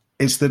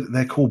 It's that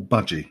they're called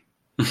Budgie.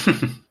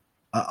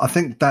 I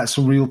think that's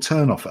a real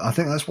turn-off. I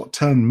think that's what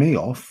turned me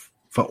off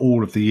for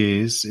all of the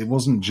years. It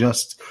wasn't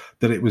just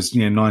that it was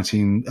early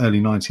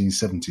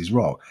 1970s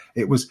rock.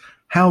 It was,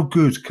 how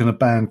good can a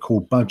band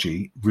called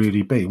Budgie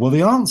really be? Well,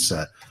 the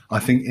answer, I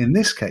think, in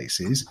this case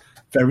is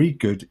very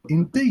good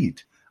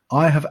indeed.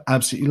 I have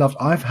absolutely loved.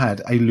 I've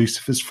had a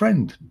Lucifer's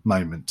Friend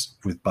moment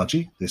with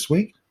Budgie this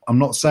week. I'm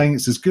not saying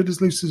it's as good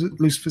as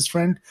Lucifer's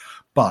Friend,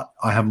 but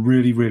I have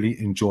really, really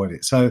enjoyed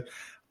it. So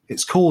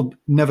it's called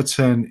Never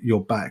Turn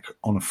Your Back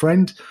on a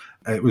Friend.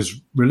 It was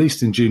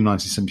released in June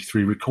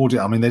 1973, recorded.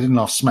 I mean, they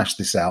didn't smash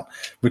this out.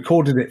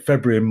 Recorded it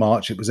February and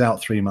March. It was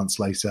out 3 months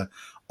later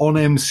on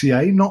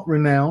MCA, not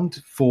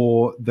renowned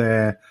for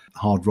their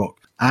hard rock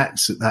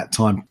acts at that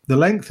time. The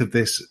length of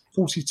this,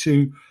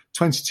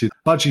 42:22.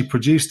 Budgie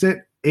produced it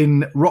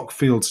in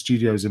Rockfield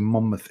Studios in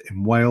Monmouth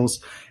in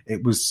Wales.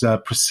 It was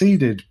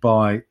preceded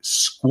by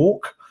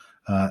Squawk,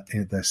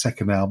 their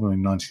second album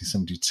in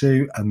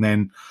 1972, and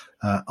then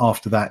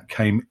after that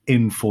came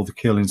In for the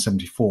Kill in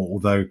 74,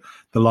 although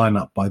the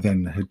lineup by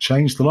then had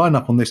changed. The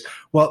lineup on this,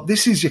 well,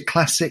 this is your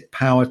classic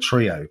power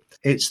trio.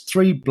 It's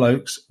three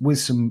blokes with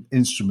some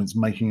instruments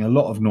making a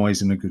lot of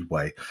noise in a good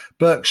way.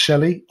 Burke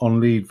Shelley on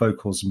lead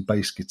vocals and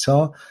bass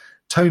guitar,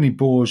 Tony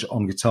Borge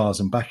on guitars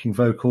and backing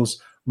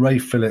vocals, Ray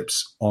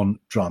Phillips on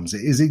drums.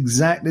 It is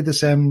exactly the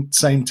same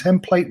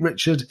template,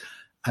 Richard,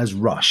 as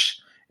Rush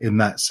in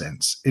that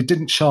sense. It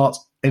didn't chart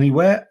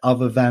anywhere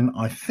other than,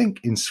 I think,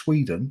 in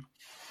Sweden,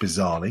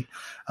 bizarrely.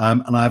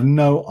 And I have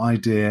no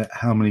idea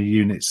how many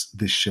units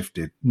this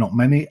shifted. Not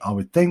many, I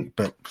would think,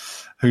 but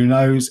who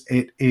knows?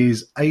 It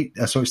is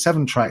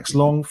 7 tracks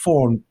long,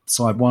 4 on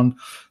side 1,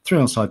 3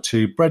 on side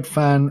 2. Bread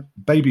Fan,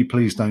 Baby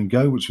Please Don't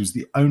Go, which was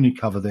the only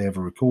cover they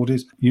ever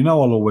recorded. You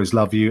Know I'll Always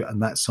Love You, and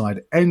that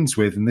side ends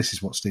with, and this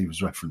is what Steve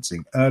was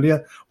referencing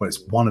earlier, well,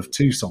 it's one of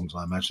 2 songs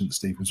I imagine that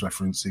Steve was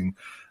referencing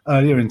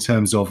earlier in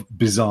terms of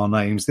bizarre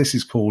names. This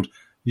is called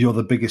You're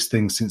the Biggest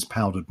Thing Since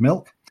Powdered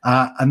Milk.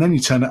 And then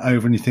you turn it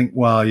over and you think,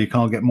 well, you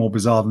can't get more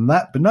bizarre than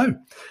that. But no,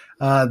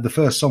 the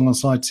first song on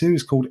side 2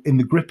 is called In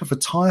the Grip of a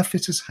Tire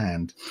Fitter's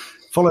Hand,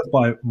 followed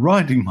by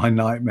Riding My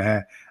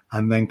Nightmare.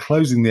 And then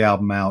closing the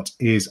album out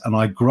is, and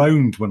I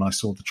groaned when I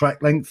saw the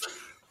track length,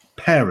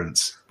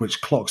 Parents, which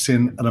clocks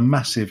in at a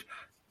massive,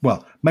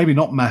 well, maybe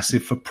not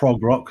massive for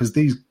prog rock, because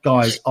these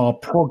guys are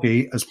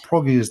proggy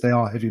as they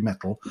are heavy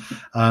metal.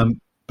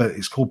 But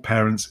it's called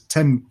Parents,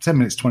 10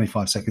 minutes,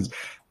 25 seconds.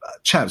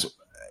 Chaps,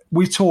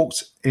 we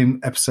talked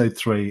in episode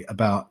 3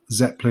 about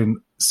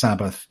Zeppelin,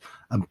 Sabbath,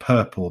 and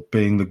Purple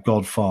being the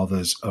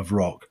godfathers of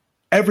rock.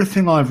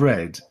 Everything I've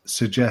read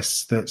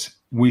suggests that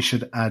we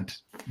should add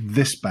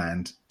this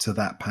band to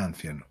that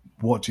pantheon.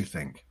 What do you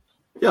think?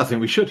 Yeah, I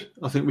think we should.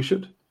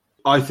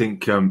 I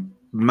think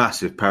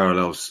massive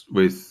parallels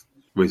with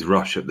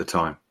Rush at the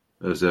time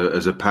as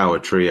a power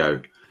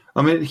trio.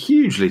 I mean,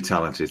 hugely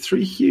talented,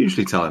 3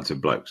 hugely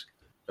talented blokes.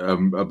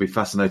 I'll be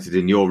fascinated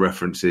in your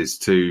references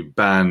to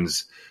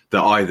bands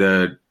that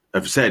either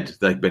have said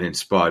they've been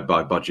inspired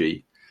by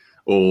Budgie,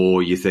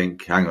 or you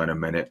think, hang on a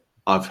minute,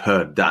 I've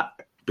heard that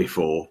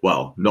before.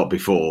 Well, not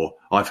before.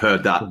 I've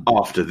heard that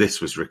after this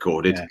was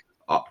recorded.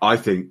 Yeah. I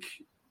think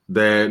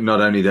they're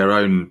not only their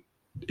own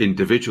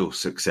individual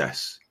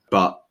success,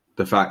 but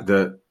the fact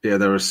that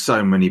there are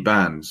so many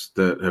bands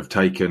that have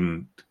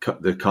taken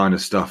the kind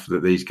of stuff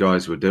that these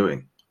guys were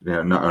doing.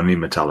 Not only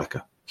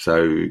Metallica.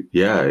 So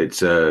yeah, it's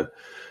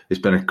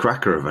been a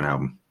cracker of an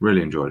album.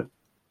 Really enjoyed it.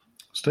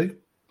 Steve?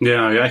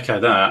 Yeah, I echo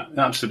that.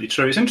 Absolutely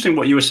true. It's interesting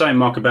what you were saying,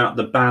 Mark, about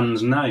the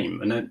band's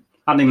name, and I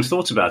hadn't even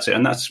thought about it.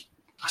 And that's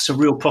a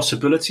real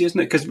possibility, isn't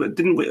it? Because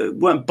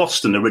weren't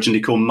Boston originally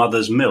called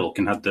Mother's Milk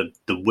and had the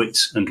wit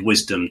and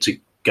wisdom to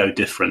go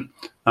different?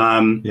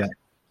 Yeah.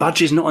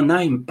 Budgie's not a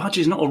name.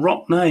 Budgie's not a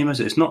rock name, is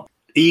it? It's not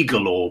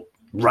Eagle or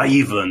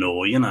Raven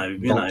or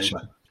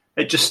Vulture.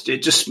 It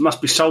just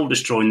must be soul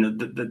destroying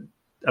that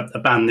a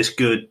band this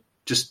good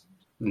just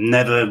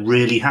never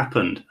really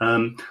happened. I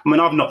mean,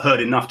 I've not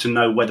heard enough to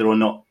know whether or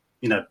not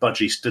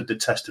Budgie stood the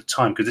test of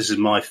time, because this is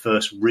my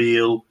first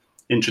real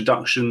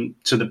introduction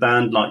to the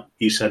band. Like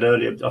you said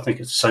earlier, I think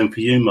it's the same for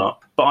you,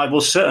 Mark. But I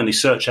will certainly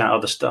search out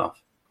other stuff.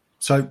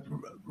 So,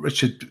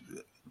 Richard,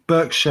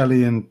 Burke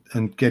Shelley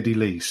and Geddy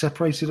Lee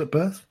separated at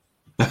birth?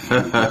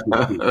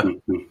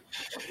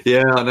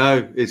 Yeah, I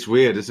know. It's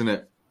weird, isn't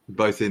it?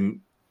 Both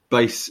in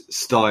bass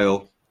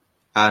style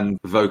and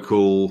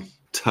vocal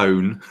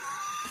tone.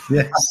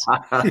 Yes.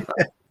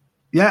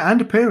 Yeah,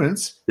 and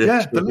appearance.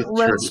 Yeah, the little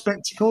round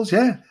spectacles.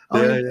 Yeah.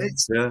 I mean,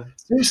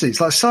 seriously, it's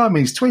like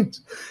Siamese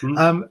twins.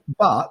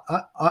 But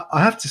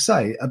I have to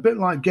say, a bit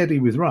like Geddy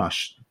with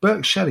Rush,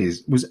 Burke Shelley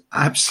was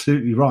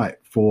absolutely right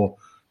for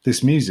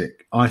this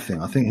music, I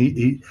think. I think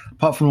he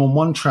apart from on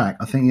one track,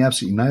 I think he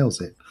absolutely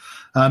nails it.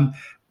 Can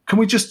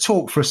we just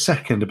talk for a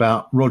second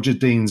about Roger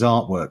Dean's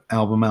album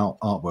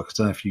artwork? I don't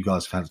know if you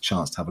guys have had a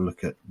chance to have a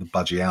look at the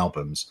Budgie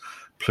albums,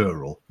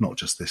 plural, not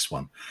just this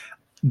one.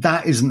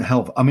 That isn't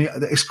helpful. I mean,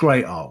 it's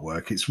great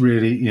artwork. It's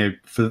really,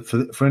 for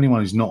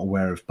anyone who's not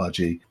aware of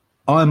Budgie,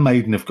 Iron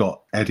Maiden have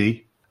got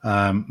Eddie,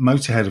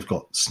 Motorhead have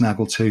got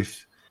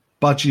Snaggletooth,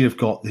 Budgie have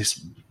got this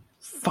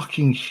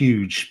fucking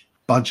huge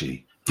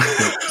Budgie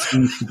that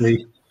seems to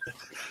be.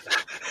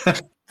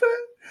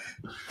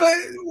 But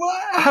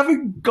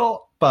having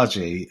got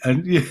Budgie,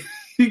 and you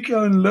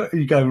go and look,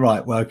 you go,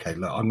 right, well, okay,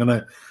 look, I'm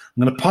gonna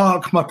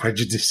park my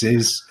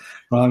prejudices.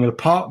 Right, I'm going to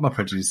park my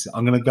prejudices.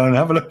 I'm going to go and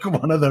have a look at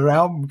one of their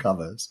album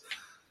covers.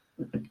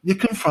 You're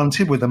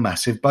confronted with a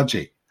massive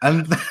Budgie,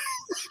 and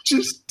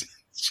just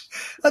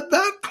at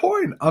that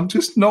point, I'm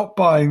just not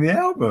buying the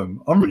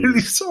album. I'm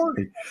really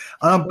sorry,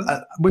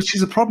 which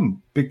is a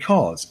problem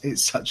because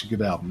it's such a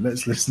good album.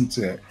 Let's listen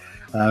to it,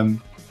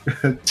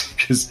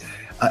 because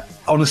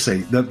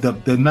honestly,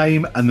 the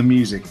name and the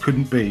music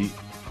couldn't be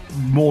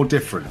more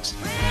different.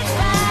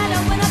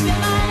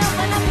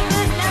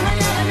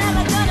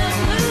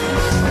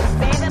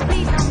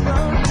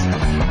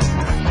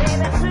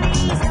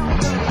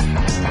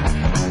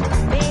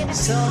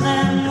 Sun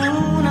and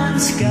moon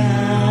and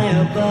sky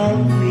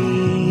above me.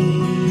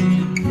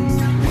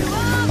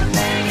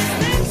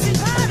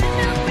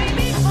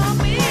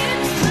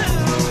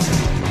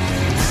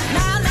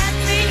 Now let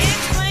me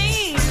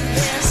explain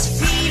this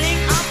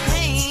feeling of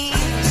pain.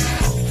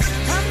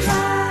 I'm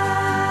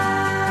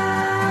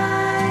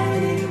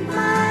fighting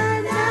my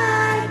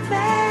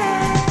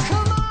nightmare.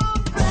 Come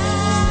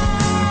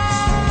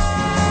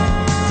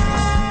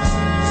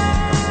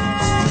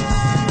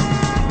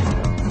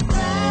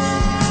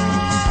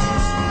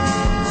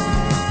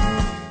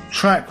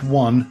Track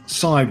 1,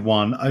 side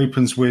 1,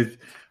 opens with,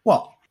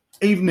 well,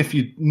 even if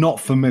you're not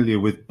familiar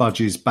with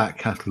Budgie's back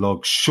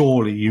catalogue,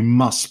 surely you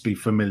must be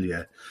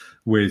familiar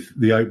with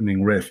the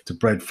opening riff to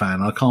Bread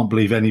Fan. I can't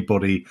believe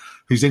anybody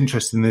who's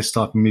interested in this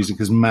type of music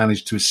has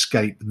managed to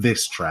escape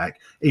this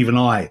track. Even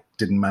I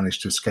didn't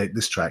manage to escape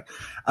this track.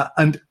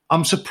 And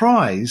I'm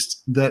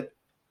surprised that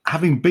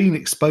having been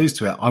exposed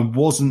to it, I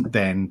wasn't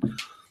then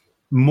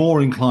more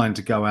inclined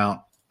to go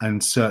out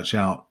and search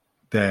out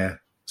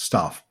their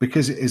stuff,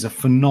 because it is a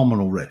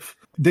phenomenal riff.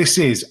 This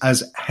is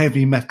as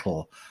heavy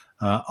metal,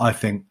 I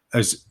think,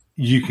 as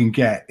you can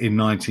get in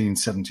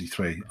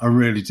 1973. I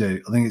really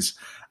do. I think it's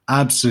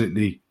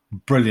absolutely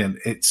brilliant.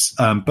 It's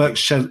Burke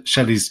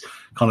Shelley's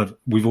kind of,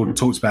 we've already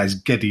talked about his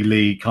Geddy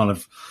Lee kind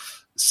of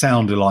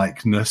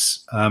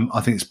sound-alikeness.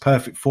 I think it's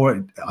perfect for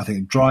it. I think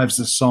it drives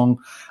the song.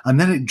 And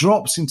then it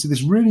drops into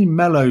this really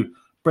mellow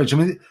bridge. I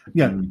mean,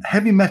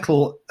 heavy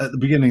metal at the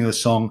beginning of the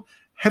song,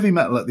 heavy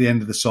metal at the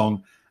end of the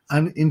song,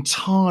 and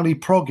entirely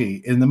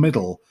proggy in the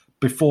middle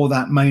before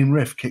that main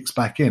riff kicks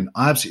back in.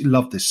 I absolutely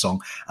love this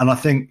song. And I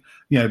think,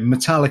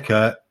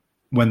 Metallica,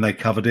 when they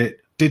covered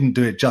it, didn't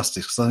do it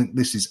justice, because I think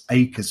this is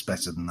acres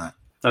better than that.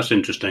 That's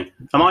interesting.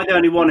 Am I the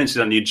only one,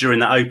 incidentally, during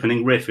that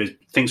opening riff who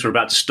thinks we're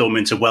about to storm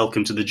into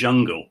Welcome to the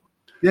Jungle?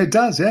 Yeah, it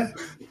does, yeah.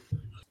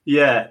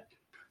 Yeah.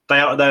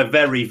 They're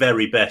very,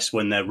 very best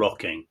when they're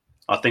rocking.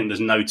 I think there's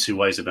no two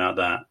ways about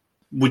that.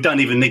 We don't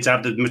even need to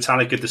have the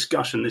Metallica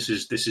discussion. This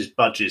is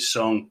Budgie's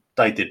song.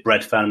 They did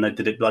Bread Fan, and they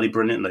did it bloody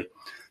brilliantly.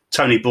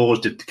 Tony Bors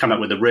did come up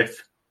with the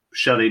riff.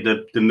 Shelley,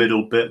 the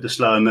middle bit, the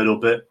slower middle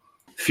bit,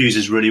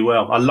 fuses really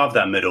well. I love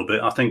that middle bit.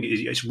 I think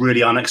it's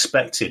really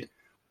unexpected.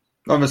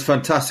 And there's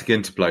fantastic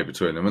interplay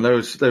between them, and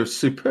they were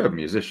superb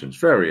musicians,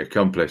 very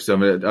accomplished. I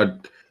mean,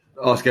 I'd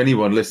ask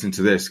anyone listening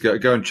to this,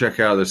 go and check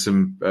out. There's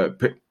some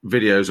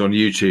videos on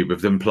YouTube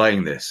of them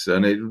playing this,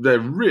 and they're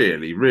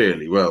really,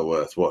 really well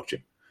worth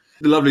watching.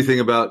 The lovely thing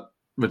about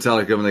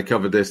Metallica, when they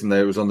covered this, and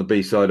it was on the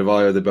B-side of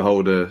Eye of the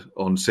Beholder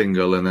on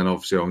single, and then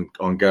obviously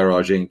on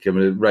Garage Inc. I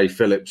mean, Ray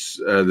Phillips,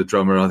 the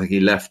drummer, I think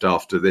he left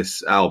after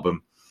this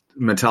album.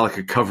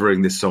 Metallica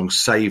covering this song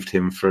saved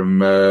him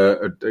from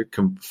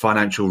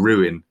financial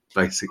ruin,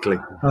 basically.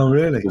 Oh,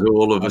 really?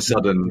 All of a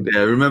sudden,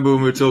 yeah. Remember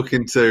when we were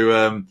talking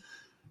to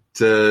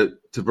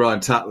Brian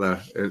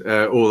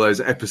Tatler all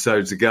those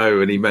episodes ago,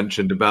 and he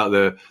mentioned about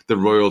the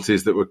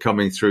royalties that were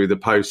coming through the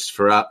post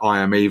for I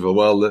Am Evil.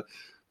 Well,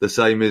 the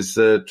same is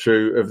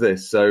true of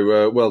this.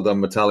 So well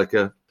done,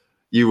 Metallica.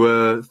 You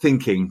were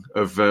thinking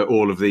of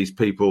all of these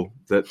people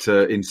that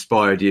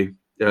inspired you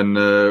and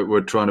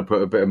were trying to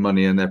put a bit of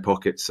money in their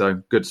pockets.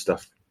 So good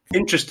stuff.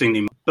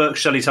 Interestingly, Burke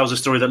Shelley tells a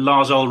story that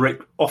Lars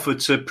Ulrich offered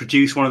to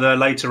produce one of their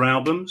later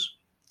albums.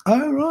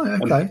 Oh, right,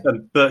 okay.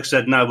 And Burke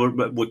said, no,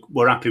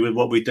 we're happy with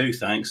what we do,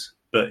 thanks.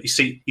 But he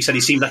said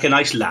he seemed like a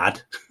nice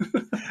lad.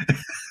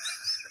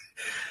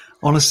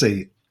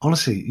 Honestly,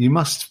 you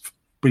must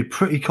be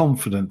pretty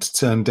confident to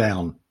turn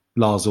down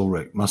Lars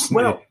Ulrich, mustn't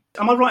you? Well,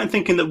 am I right in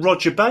thinking that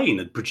Roger Bain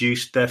had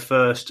produced their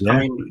first? Yeah. I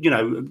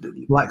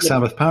mean, Black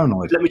Sabbath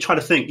Paranoid. Let me try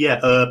to think. Yeah,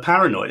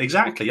 Paranoid,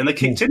 exactly. And they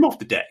kicked him off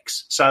the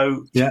decks.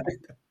 So, yeah,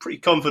 pretty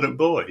confident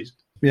boys.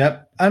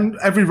 Yeah, and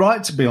every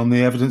right to be on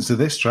the evidence of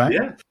this track.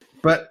 Yeah.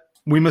 But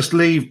we must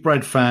leave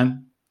Bread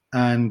Fan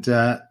and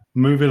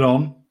move it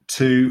on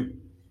to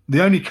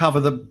the only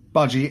cover that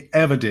Budgie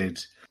ever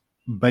did,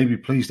 Baby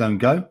Please Don't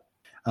Go.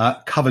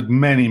 Covered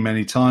many,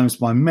 many times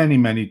by many,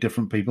 many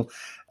different people.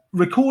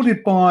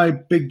 Recorded by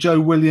Big Joe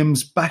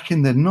Williams back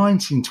in the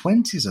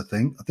 1920s, I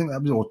think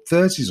that was, or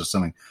 30s or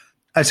something.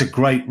 It's a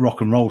great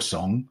rock and roll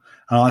song,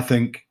 and I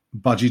think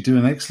Budgie do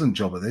an excellent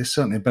job of this,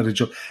 certainly a better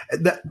job.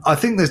 I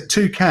think there's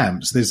two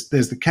camps.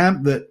 There's the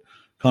camp that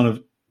kind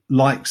of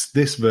likes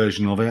this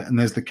version of it, and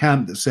there's the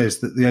camp that says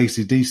that the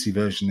AC/DC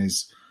version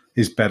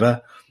is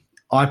better.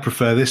 I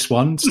prefer this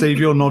one. Steve,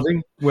 you're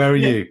nodding. Where are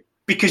you?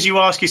 Because you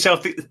ask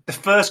yourself, the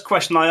first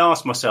question I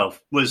asked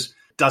myself was,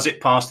 does it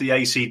pass the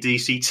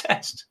AC/DC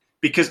test?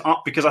 Because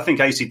I think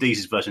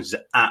AC/DC's version is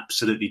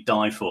absolutely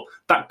die for.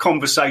 That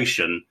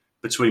conversation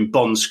between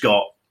Bon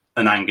Scott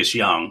and Angus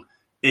Young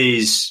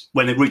is,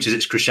 when it reaches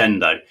its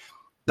crescendo,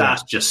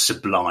 that's just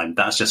sublime.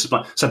 That's just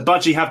sublime. So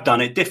Budgie have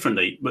done it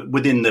differently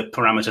within the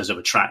parameters of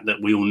a track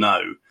that we all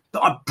know.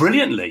 But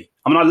brilliantly.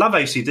 I mean, I love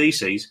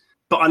AC/DC's,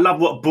 but I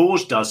love what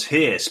Borge does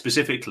here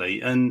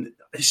specifically. And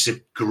it's a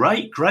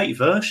great, great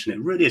version. It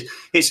really is.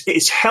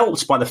 It's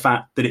helped by the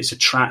fact that it's a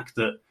track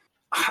that,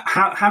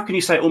 how can you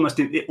say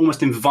it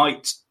almost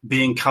invites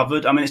being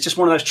covered? I mean, it's just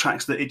one of those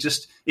tracks that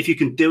if you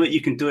can do it,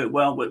 you can do it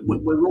well.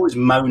 We're always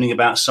moaning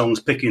about bands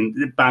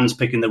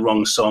picking the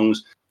wrong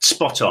songs.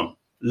 Spot on.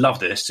 Love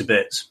this to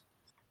bits.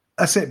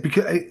 That's it,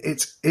 because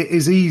it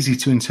is easy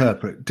to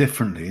interpret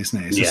differently,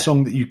 isn't it? It's a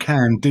song that you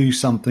can do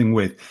something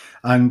with.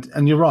 And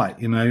you're right.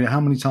 You know, how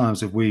many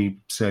times have we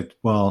said,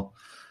 well,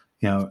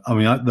 you know, I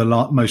mean, the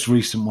most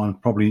recent one,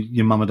 probably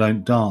Your Mama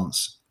Don't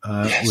Dance,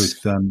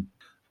 with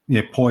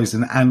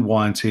Poison and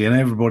Y&T, and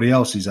everybody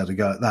else who's had a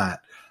go at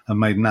that and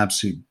made an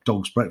absolute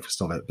dog's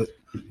breakfast of it. But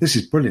this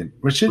is brilliant.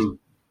 Richard?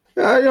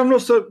 I'm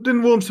not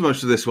didn't warm so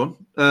much to this one.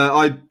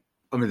 I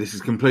mean, this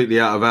is completely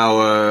out of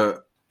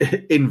our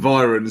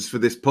environs for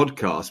this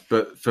podcast,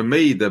 but for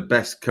me, the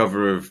best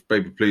cover of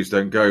Baby Please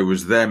Don't Go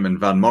was them and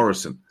Van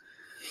Morrison.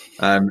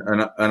 And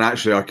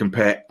actually, I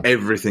compare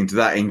everything to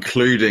that,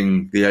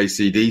 including the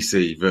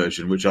AC/DC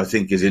version, which I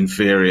think is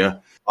inferior.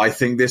 I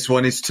think this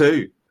one is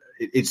too.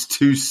 It's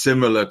too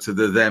similar to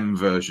the them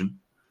version.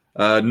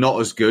 Not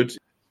as good,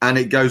 and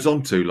it goes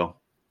on too long.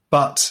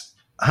 But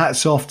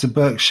hats off to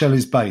Burke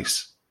Shelley's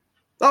bass.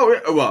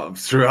 Oh, well,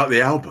 throughout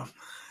the album.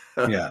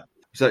 Yeah.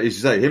 So you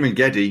say, him and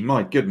Geddy,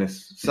 my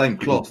goodness, same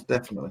cloth,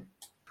 definitely.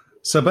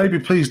 So Baby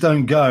Please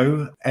Don't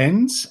Go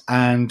ends,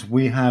 and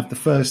we have the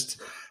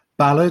first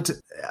ballad,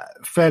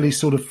 fairly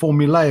sort of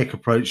formulaic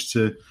approach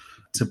to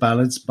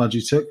ballads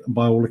Budgie took,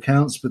 by all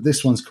accounts, but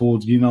this one's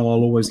called You Know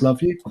I'll Always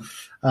Love You.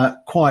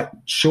 Quite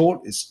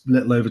short, it's a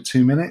little over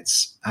 2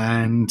 minutes,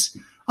 and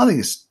I think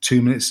it's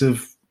 2 minutes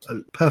of a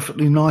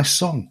perfectly nice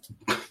song.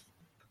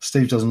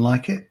 Steve doesn't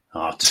like it.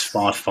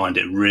 I find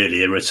it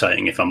really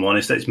irritating, if I'm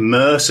honest. It's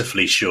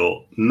mercifully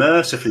short. And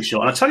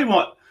I tell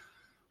you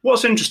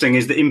what's interesting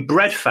is that in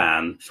Bread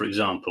Fan, for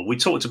example, we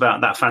talked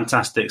about that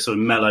fantastic sort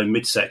of mellow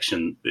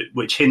midsection,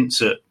 which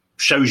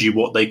shows you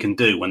what they can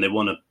do when they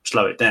want to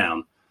slow it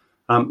down.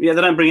 They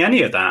don't bring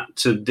any of that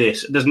to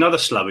this. There's another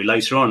slowy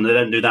later on. They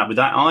don't do that with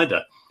that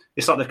either.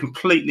 It's like they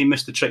completely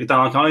missed the trick. I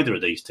don't like either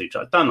of these two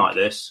tracks. I don't like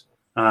this.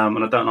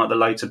 And I don't like the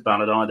later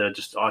ballad either.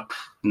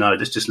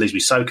 This just leaves me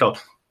so cold.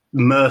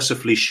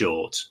 Mercifully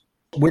short.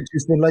 Which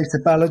is the later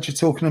ballad you're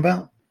talking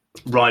about?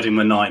 Riding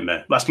the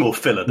Nightmare. That's more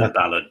filler than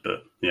ballad,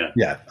 but yeah.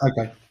 Yeah,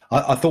 okay.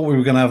 I thought we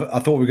were going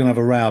to have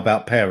a row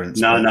about parents.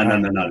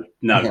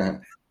 No.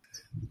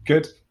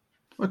 Good.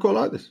 I quite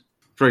like this.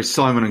 Very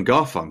Simon and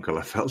Garfunkel,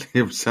 I felt.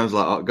 It sounds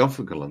like Art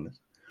Garfunkel on this.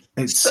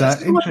 It's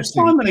interesting.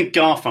 Simon and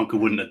Garfunkel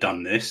wouldn't have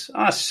done this.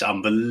 That's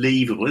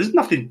unbelievable. There's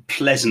nothing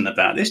pleasant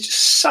about this. Just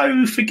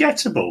so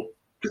forgettable.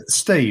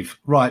 Steve,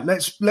 right,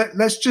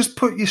 let's just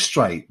put you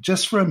straight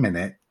just for a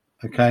minute,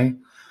 okay?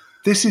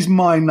 This is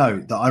my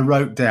note that I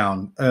wrote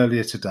down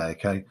earlier today,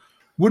 okay?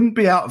 Wouldn't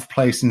be out of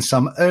place in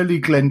some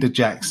early Glenda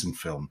Jackson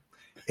film.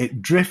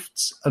 It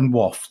drifts and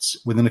wafts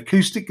with an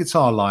acoustic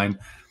guitar line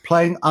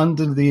playing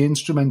under the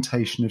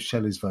instrumentation of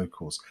Shelley's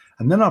vocals.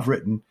 And then I've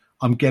written,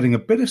 I'm getting a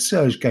bit of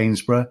Serge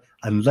Gainsbourg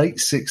and late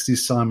 60s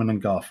Simon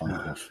and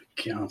Garfunkel. Oh, for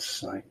God's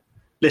sake.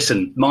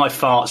 Listen, my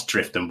farts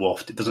drift and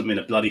waft. It doesn't mean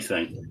a bloody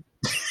thing.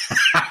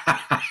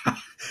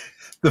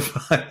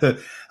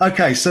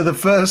 Okay, so the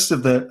first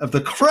of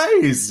the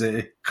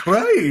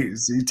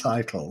crazy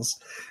titles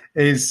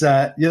is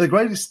You're the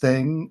Greatest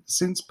Thing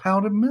Since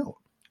Powdered Milk,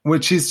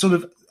 which is sort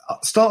of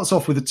starts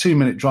off with a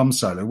 2-minute drum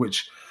solo,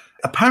 which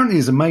apparently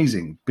is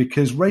amazing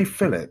because Ray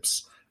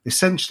Phillips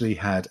essentially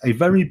had a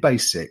very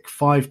basic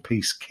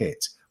 5-piece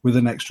kit with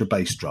an extra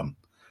bass drum.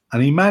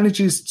 And he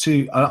manages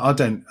to,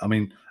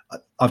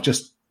 I've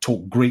just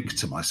talked Greek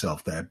to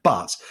myself there,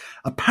 but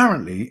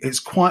apparently it's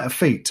quite a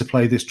feat to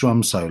play this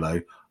drum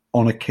solo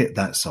on a kit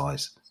that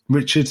size.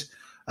 Richard,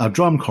 our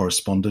drum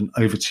correspondent,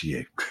 over to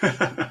you.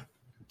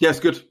 Yes,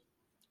 good.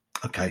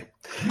 Okay.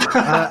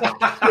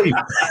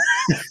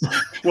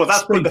 Well,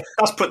 that's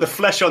put the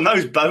flesh on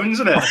those bones,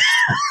 isn't it?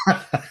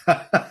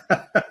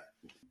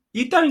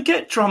 You don't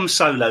get drum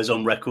solos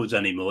on records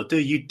anymore, do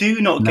you? You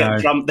do not get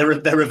drum. They're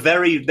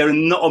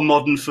not a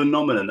modern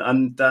phenomenon,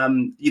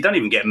 and you don't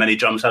even get many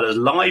drum solos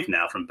live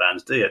now from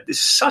bands, do you? This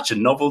is such a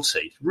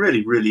novelty.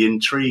 Really, really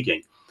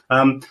intriguing.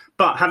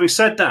 But having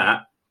said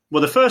that,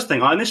 well, the first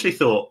thing I initially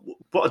thought,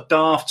 what a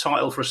daft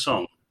title for a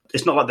song.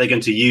 It's not like they're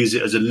going to use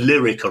it as a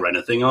lyric or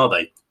anything, are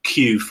they?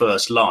 Cue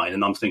first line,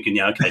 and I'm thinking,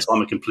 yeah, okay, so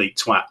I'm a complete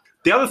twat.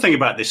 The other thing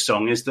about this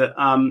song is that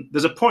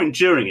there's a point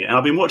during it, and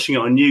I've been watching it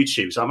on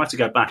YouTube, so I've had to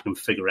go back and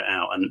figure it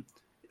out. And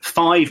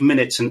 5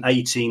 minutes and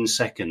 18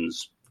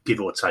 seconds, give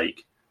or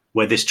take,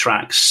 where this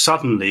track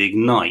suddenly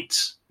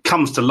ignites,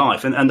 comes to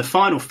life. And the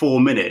final 4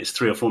 minutes,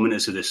 3 or 4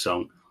 minutes of this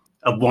song,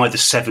 are why the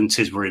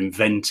 70s were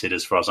invented,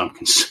 as far as I'm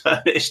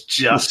concerned. It's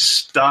just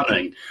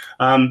stunning.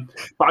 But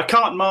I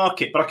can't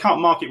mark it. But I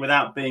can't mark it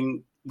without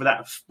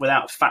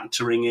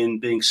factoring in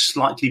being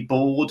slightly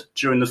bored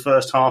during the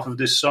first half of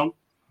this song.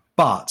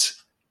 But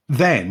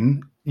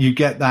then you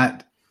get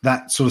that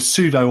sort of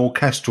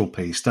pseudo-orchestral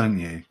piece, don't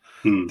you?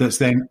 That's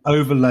then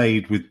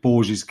overlaid with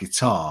Borges'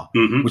 guitar,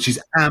 which is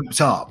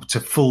amped up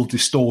to full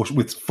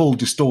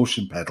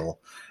distortion pedal,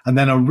 and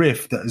then a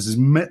riff that is as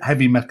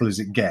heavy metal as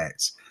it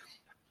gets.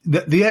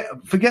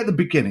 Forget the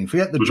beginning,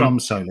 forget the drum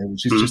solo,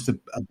 which is just a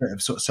bit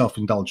of sort of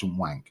self-indulgent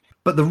wank.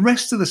 But the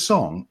rest of the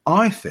song,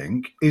 I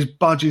think, is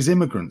Budge's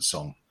Immigrant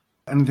Song.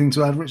 Anything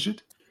to add,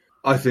 Richard?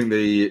 I think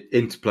the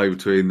interplay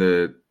between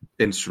the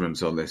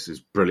instruments on this is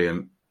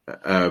brilliant.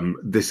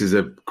 This is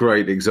a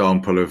great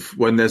example of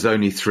when there's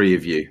only 3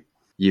 of you,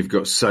 you've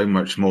got so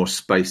much more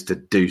space to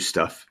do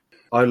stuff.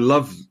 I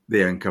love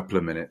the end couple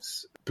of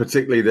minutes.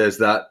 Particularly there's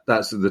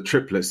that's the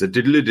triplets, the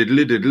diddly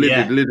diddly diddly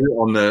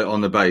diddly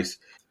on the bass.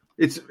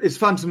 It's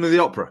Phantom of the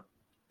Opera.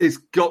 It's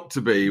got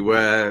to be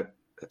where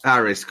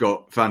Harris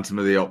got Phantom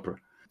of the Opera.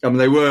 I mean,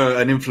 they were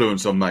an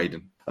influence on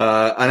Maiden.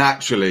 And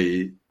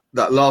actually,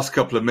 that last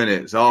couple of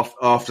minutes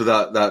after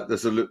that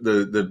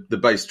the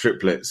bass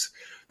triplets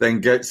then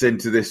gets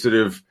into this sort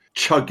of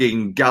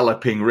chugging,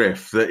 galloping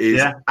riff that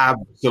is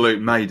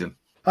absolute Maiden.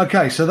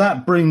 Okay, so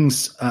that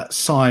brings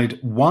side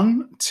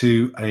 1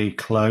 to a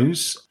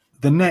close.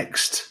 The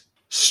next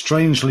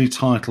strangely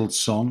titled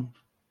song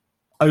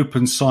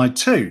opens side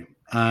 2,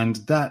 and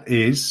that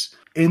is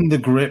In the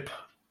Grip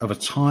of a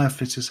Tire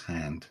Fitter's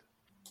Hand,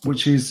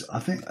 which is, I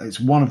think, it's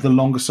one of the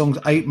longer songs,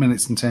 8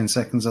 minutes and 10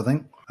 seconds, I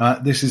think.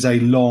 This is a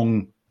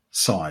long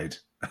side.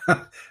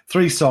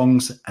 3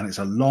 songs, and it's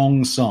a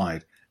long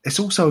side. It's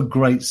also a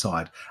great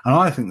side, and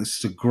I think this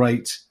is a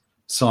great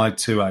side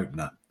 2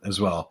 opener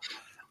as well.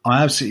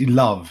 I absolutely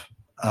love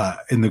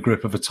In the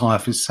Grip of a Tire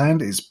Fitter's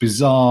Hand. It's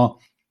bizarre,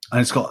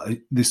 and it's got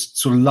this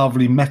sort of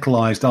lovely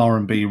metalized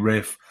R&B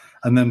riff,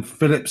 and then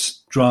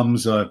Phillips'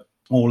 drums are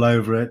all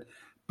over it,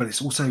 but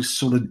it's also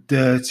sort of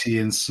dirty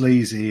and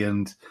sleazy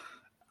and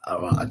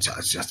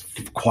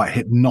just quite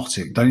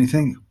hypnotic, don't you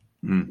think?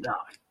 No,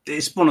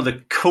 it's one of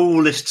the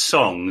coolest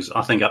songs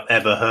I think I've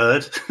ever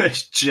heard.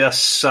 It's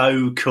just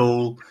so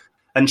cool.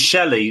 And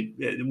Shelley,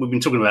 we've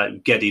been talking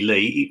about Geddy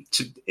Lee.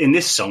 In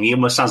this song, he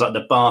almost sounds like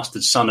the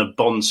bastard son of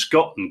Bon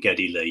Scott and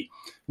Geddy Lee,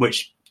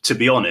 which, to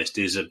be honest,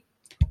 is a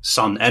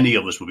son any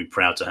of us would be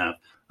proud to have.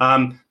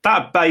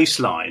 That bass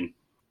line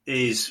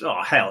is,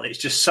 it's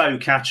just so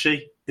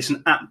catchy. It's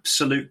an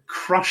absolute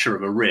crusher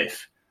of a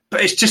riff.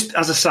 But it's just,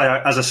 as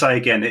I say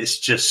again, it's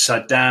just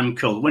so damn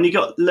cool. When you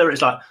got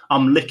lyrics like,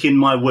 I'm licking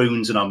my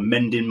wounds and I'm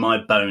mending my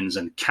bones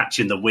and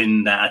catching the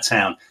wind out of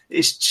town,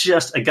 it's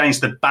just against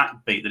the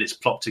backbeat that it's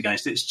plopped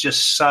against. It's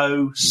just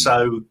so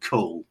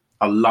cool.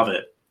 I love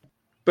it.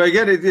 But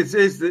again, it's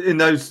in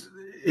those,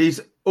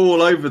 he's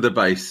all over the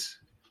bass.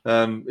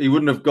 He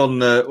wouldn't have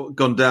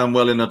gone down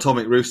well in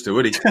Atomic Rooster,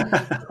 would he?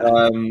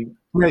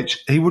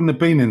 Rich, he wouldn't have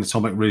been in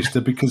Atomic Rooster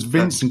because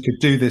Vincent could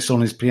do this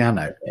on his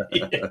piano.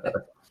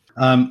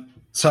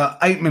 So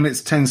 8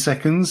 minutes, 10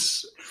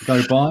 seconds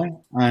go by,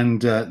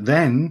 and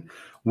then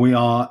we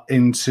are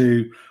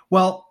into,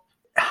 well,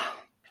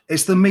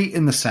 it's the meat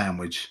in the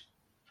sandwich,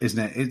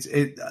 isn't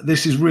it?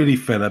 This is really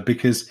filler,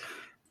 because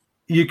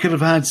you could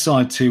have had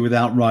side 2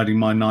 without Riding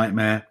My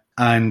Nightmare,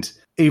 and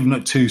even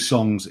at 2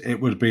 songs, it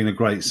would have been a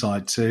great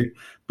side 2.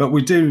 But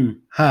we do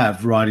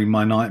have Riding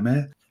My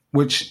Nightmare,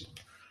 which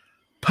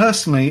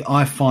personally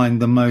I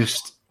find the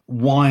most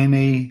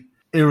whiny,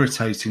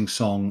 irritating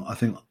song I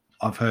think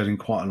I've heard in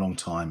quite a long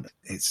time.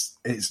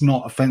 It's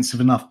not offensive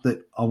enough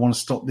that I want to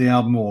stop the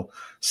album or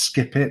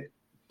skip it,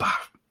 but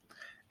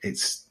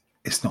it's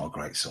not a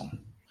great song.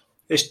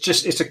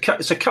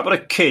 It's a couple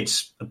of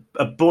kids,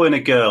 a boy and a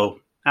girl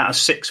out of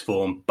sixth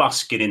form,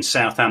 busking in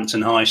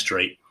Southampton High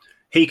Street.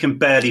 He can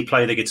barely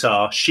play the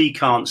guitar, she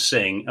can't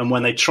sing, and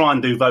when they try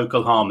and do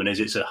vocal harmonies,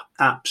 it's an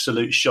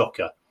absolute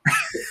shocker.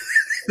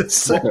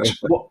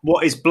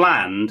 What is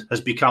bland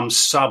has become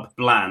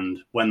sub-bland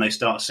when they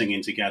start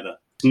singing together.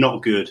 It's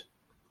not good.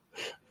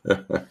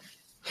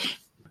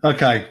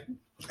 Okay,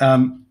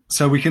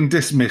 so we can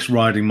dismiss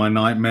Riding My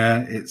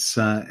Nightmare. It's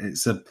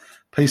a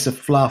piece of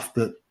fluff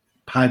that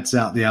pads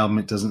out the album.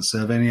 It doesn't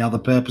serve any other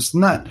purpose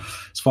than that,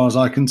 as far as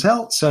I can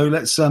tell. So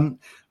let's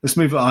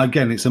move on.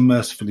 Again, it's a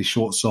mercifully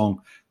short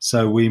song.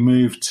 So we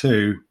move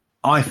to,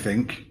 I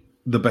think,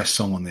 the best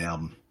song on the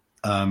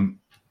album.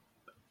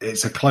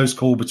 It's a close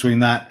call between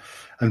that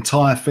and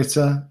Tire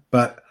Fitter,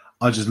 but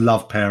I just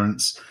love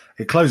Parents.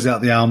 It closes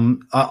out the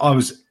album. I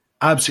was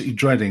absolutely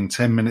dreading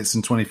 10 minutes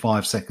and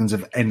 25 seconds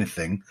of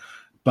anything,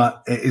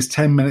 but it is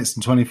 10 minutes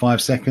and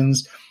 25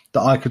 seconds that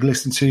I could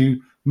listen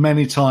to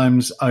many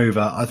times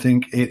over. I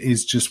think it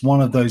is just one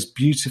of those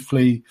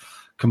beautifully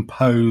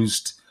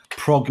composed,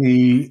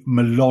 proggy,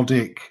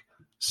 melodic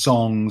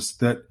songs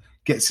that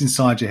gets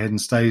inside your head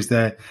and stays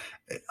there.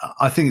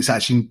 I think it's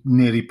actually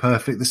nearly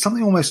perfect. There's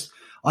something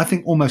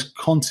almost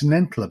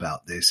continental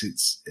about this.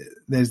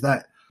 There's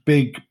that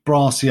big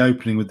brassy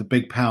opening with the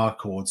big power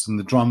chords and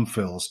the drum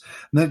fills,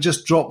 and then it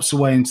just drops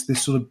away into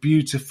this sort of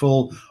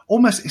beautiful,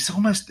 there's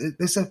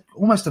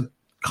almost a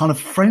kind of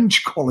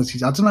French quality.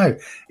 I don't know.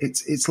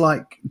 It's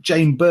like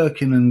Jane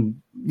Birkin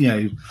and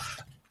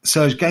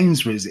Serge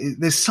Gainsbourg.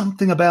 There's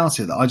something about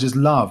it that I just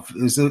love.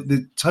 There's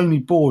the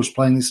Tony Borge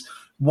playing this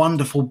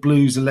wonderful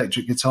blues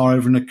electric guitar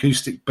over an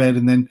acoustic bed,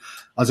 and then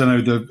I don't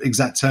know the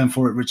exact term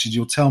for it, Richard,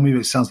 you'll tell me, but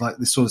it sounds like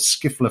this sort of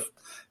skiffle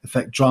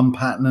effect drum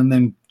pattern, and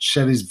then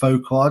Shelley's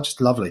vocal.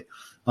 Just lovely.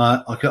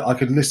 I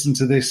could listen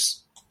to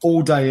this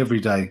all day, every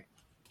day.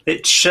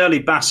 It's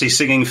Shirley Bassey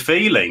singing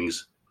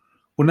Feelings.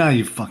 Well, now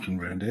you've fucking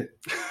ruined it.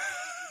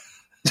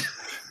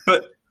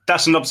 But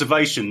that's an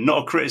observation,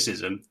 not a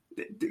criticism.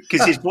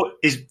 Because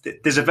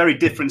there's a very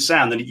different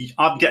sound, and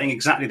I'm getting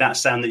exactly that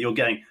sound that you're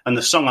getting, and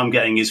the song I'm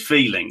getting is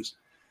Feelings.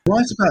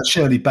 Right about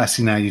Shirley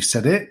Bassey now you've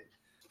said it.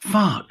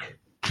 Fuck.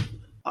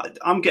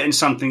 I'm getting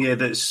something here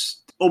that's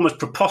almost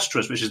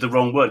preposterous, which is the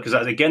wrong word, because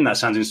that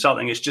sounds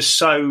insulting. It's just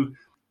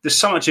there's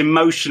so much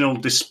emotional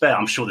despair.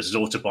 I'm sure this is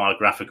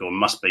autobiographical, it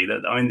must be.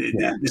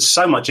 There's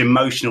so much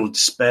emotional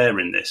despair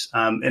in this,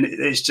 and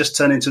it's just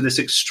turned into this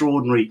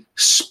extraordinary,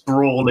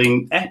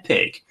 sprawling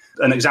epic.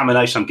 An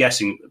examination, I'm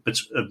guessing,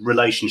 of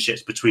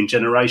relationships between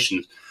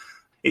generations.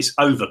 It's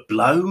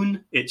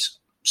overblown. It's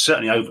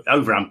certainly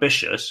over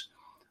ambitious,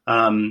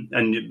 and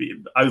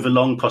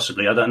overlong,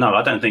 possibly. I don't know.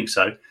 I don't think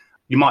so.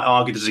 You might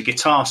argue there's a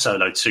guitar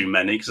solo too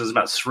many, because there's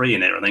about 3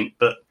 in it, I think.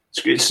 But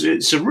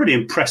it's a really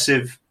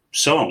impressive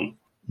song,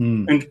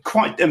 and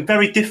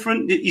very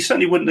different. You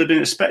certainly wouldn't have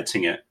been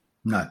expecting it.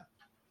 No,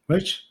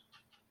 Rich?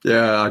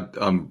 Yeah,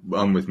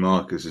 I'm with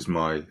Mark. This is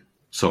my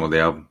song of the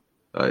album.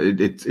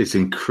 It's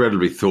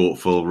incredibly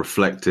thoughtful,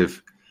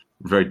 reflective,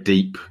 very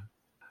deep.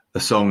 A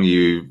song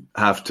you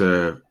have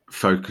to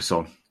focus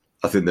on.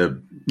 I think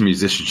the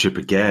musicianship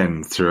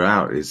again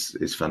throughout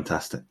is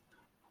fantastic.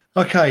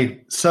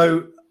 Okay,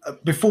 so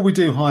before we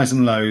do highs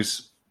and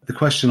lows, the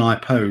question I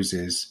pose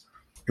is,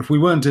 if we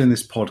weren't doing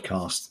this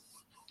podcast,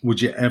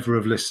 would you ever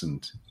have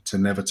listened to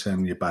Never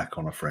Turn Your Back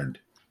on a Friend?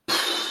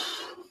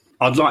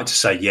 I'd like to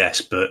say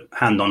yes, but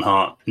hand on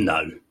heart,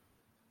 no.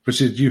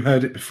 Richard, you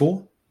heard it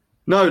before?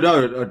 No,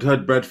 I'd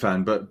heard Bread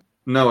Fan, but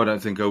no, I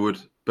don't think I would.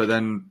 But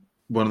then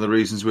one of the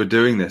reasons we're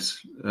doing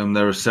this,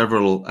 there are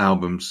several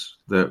albums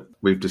that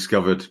we've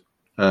discovered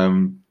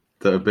that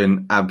have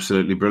been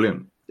absolutely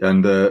brilliant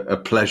and a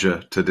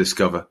pleasure to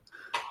discover.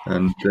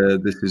 And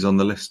this is on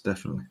the list,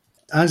 definitely.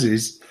 As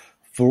is,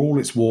 for all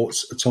its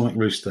warts, Atomic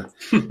Rooster.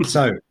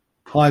 So,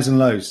 highs and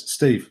lows.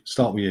 Steve,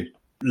 start with you.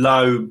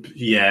 Low,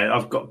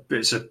 yeah,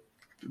 it's a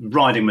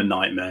Riding My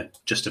Nightmare,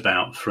 just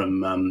about,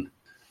 from...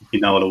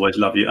 I'll Always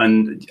Love You.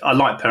 And I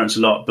like Parents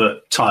a lot,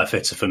 but Tire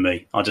Fitter for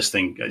me. I just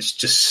think it's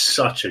just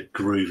such a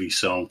groovy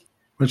song.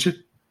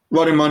 Richard?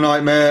 Riding My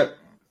Nightmare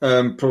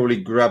probably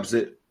grabs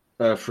it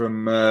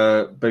from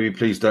Baby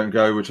Please Don't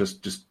Go, which I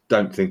just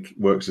don't think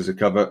works as a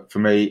cover for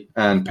me.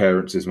 And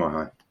Parents is my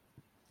high.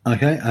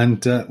 Okay,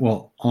 and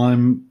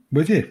I'm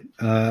with you.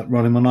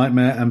 Running My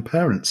Nightmare and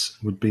Parents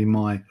would be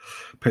my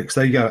picks.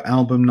 There you go.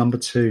 Album number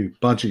 2,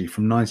 Budgie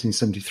from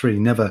 1973.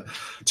 Never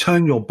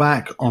Turn Your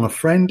Back on a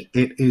Friend.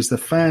 It is the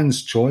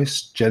fans'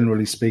 choice,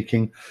 generally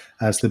speaking,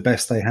 as the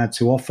best they had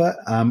to offer.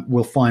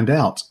 We'll find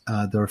out.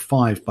 There are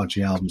 5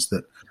 Budgie albums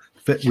that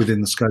fit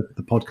within the scope of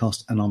the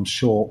podcast, and I'm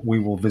sure we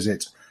will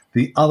visit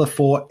the other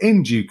 4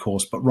 in due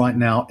course. But right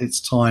now, it's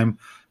time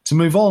to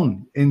move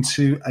on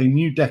into a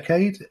new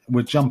decade.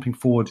 We're jumping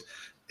forward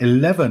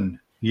 11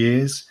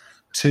 years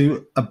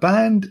to a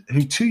band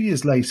who 2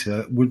 years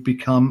later would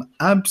become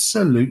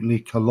absolutely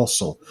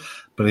colossal.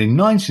 But in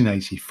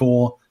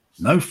 1984,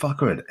 no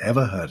fucker had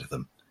ever heard of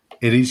them.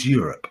 It is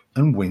Europe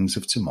and Wings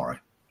of Tomorrow.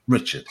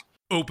 Richard.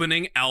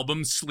 Opening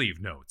album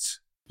sleeve notes.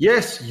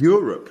 Yes,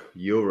 Europe.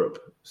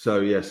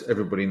 So, yes,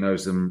 everybody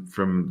knows them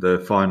from the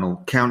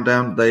final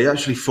countdown. They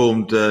actually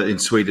formed in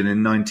Sweden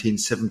in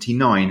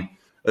 1979,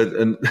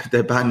 and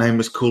their band name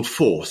was called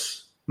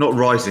Force. Not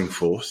Rising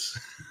Force,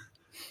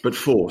 but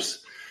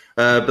Force.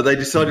 But they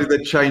decided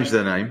they'd change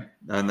their name,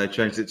 and they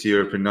changed it to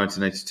Europe in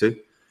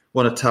 1982.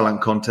 Won a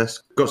talent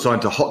contest, got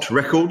signed to Hot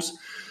Records.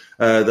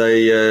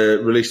 They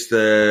released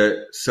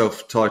their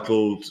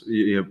self-titled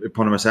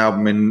eponymous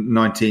album in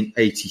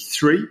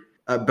 1983.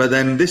 But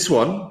then this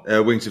one,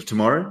 Wings of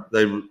Tomorrow,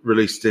 they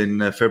released in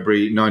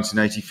February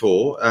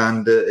 1984,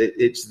 and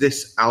it's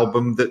this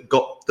album that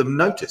got them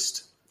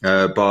noticed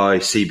by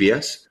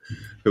CBS,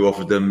 who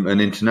offered them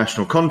an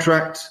international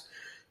contract.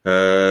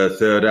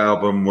 Third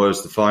album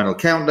was The Final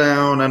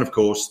Countdown, and of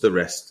course the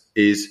rest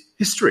is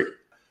history.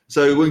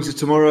 So Wings of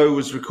Tomorrow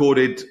was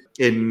recorded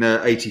in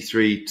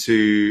 83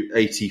 to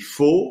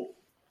 84.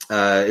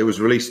 It was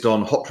released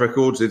on Hot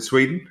Records in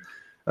Sweden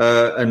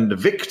and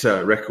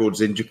Victor Records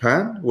in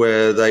Japan,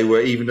 where they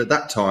were even at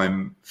that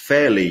time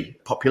fairly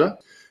popular,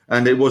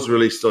 and it was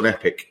released on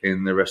Epic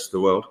in the rest of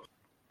the world.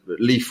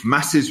 Leif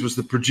Masses was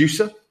the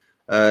producer,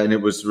 and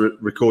it was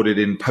recorded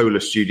in Polar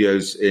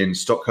Studios in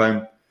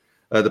Stockholm.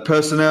 The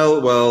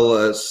personnel,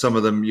 well, some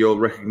of them you'll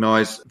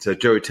recognise. So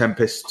Joey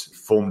Tempest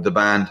formed the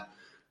band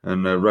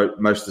and wrote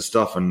most of the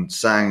stuff and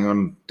sang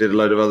and did a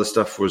load of other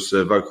stuff, was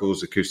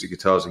vocals, acoustic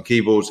guitars and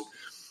keyboards.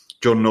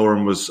 John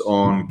Norum was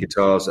on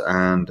guitars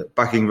and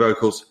backing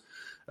vocals.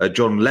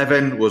 John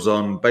Levin was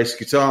on bass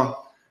guitar.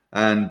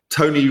 And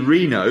Tony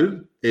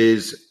Reno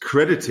is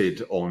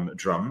credited on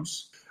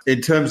drums.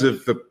 In terms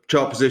of the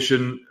chart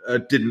position,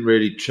 didn't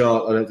really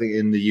chart, I don't think,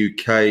 in the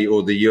UK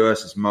or the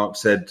US, as Mark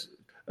said.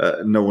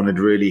 No one had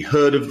really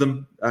heard of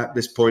them at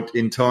this point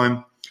in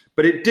time.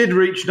 But it did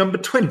reach number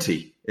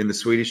 20 in the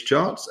Swedish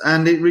charts,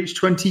 and it reached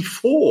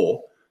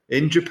 24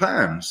 in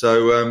Japan.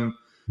 So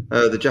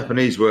the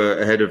Japanese were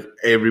ahead of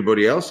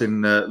everybody else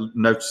in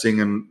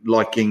noticing and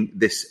liking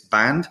this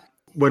band.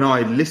 When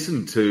I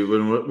listened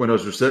to, when I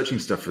was researching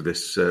stuff for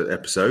this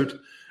episode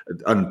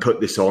and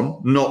put this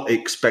on, not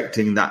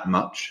expecting that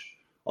much,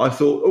 I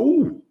thought,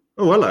 oh,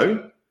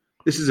 hello.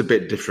 This is a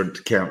bit different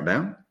to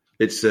Countdown.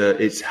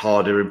 It's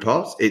harder in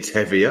parts. It's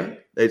heavier.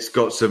 It's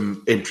got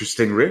some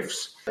interesting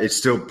riffs. It's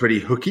still pretty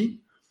hooky.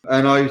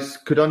 And I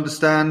could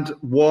understand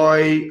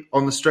why,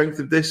 on the strength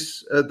of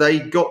this, they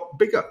got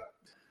bigger.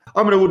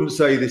 I mean, I wouldn't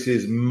say this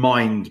is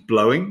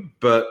mind-blowing,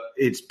 but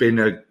it's been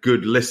a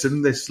good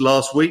listen this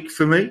last week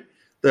for me.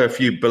 There are a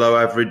few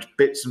below-average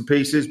bits and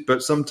pieces,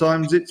 but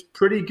sometimes it's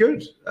pretty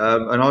good,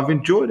 and I've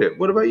enjoyed it.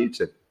 What about you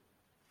two?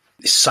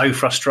 It's so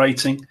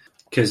frustrating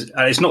because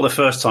it's not the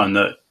first time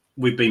that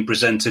we've been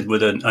presented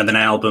with an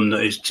album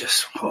that is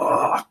just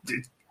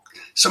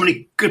so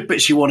many good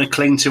bits you want to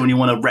cling to and you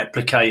want to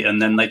replicate,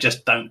 and then they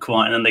just don't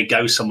quite, and then they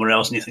go somewhere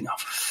else, and you think, oh,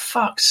 for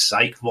fuck's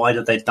sake, why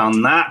did they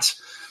done that?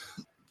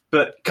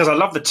 But because I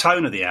love the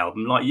tone of the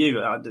album, like you,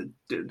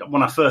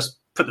 when I first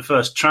put the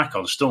first track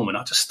on, Storming,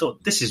 I just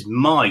thought, this is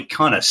my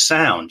kind of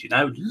sound,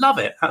 love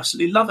it,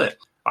 absolutely love it.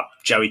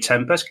 Joey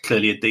Tempest,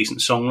 clearly a decent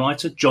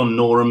songwriter. John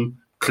Norum,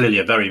 clearly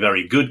a very,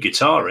 very good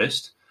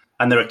guitarist.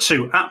 And there are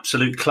 2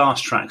 absolute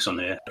class tracks on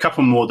here. A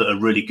couple more that are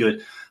really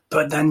good.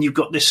 But then you've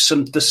got there's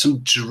some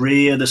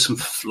drear, there's some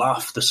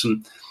fluff, there's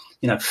some,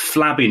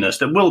 flabbiness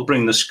that will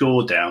bring the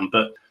score down.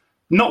 But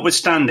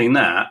notwithstanding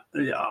that,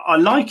 I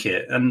like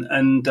it.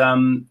 And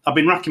I've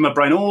been racking my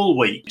brain all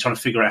week trying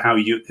to figure out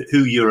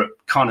who Europe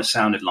kind of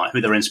sounded like,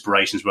 who their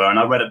inspirations were. And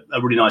I read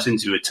a really nice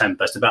interview with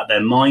Tempest about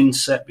their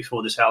mindset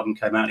before this album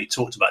came out. He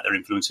talked about their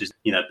influences,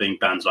 being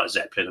bands like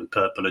Zeppelin and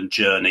Purple and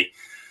Journey.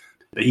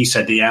 But he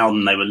said the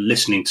album they were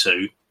listening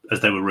to as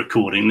they were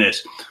recording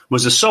this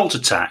was Assault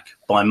Attack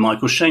by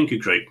Michael Schenker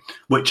Group,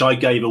 which I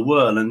gave a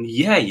whirl. And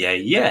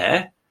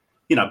yeah.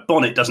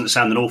 Bonnet doesn't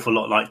sound an awful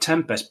lot like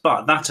Tempest,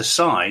 but that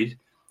aside,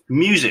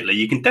 musically,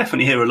 you can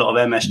definitely hear a lot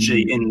of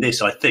MSG in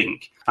this, I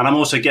think. And I'm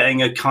also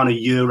getting a kind of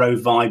Euro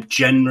vibe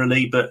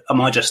generally, but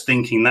am I just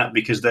thinking that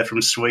because they're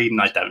from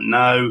Sweden? I don't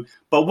know.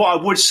 But what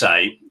I would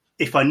say,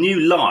 if I knew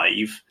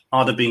live,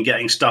 I'd have been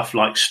getting stuff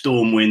like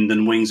Stormwind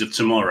and Wings of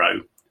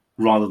Tomorrow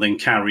rather than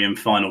Carrion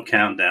Final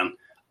Countdown.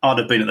 I'd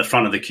have been at the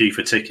front of the queue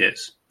for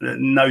tickets.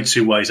 No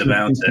 2 ways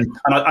about it.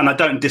 And I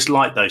don't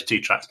dislike those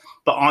 2 tracks,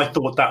 but I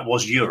thought that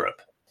was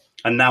Europe.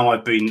 And now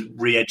I've been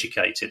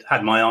re-educated,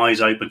 had my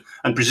eyes open,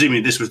 and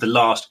presumably this was the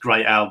last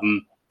great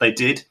album they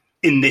did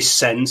in this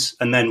sense,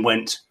 and then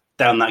went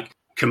down that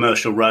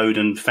commercial road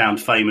and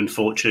found fame and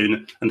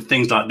fortune, and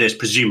things like this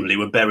presumably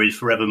were buried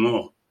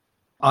forevermore.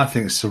 I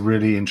think it's a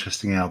really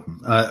interesting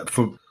album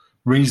for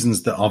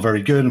reasons that are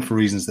very good and for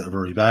reasons that are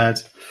very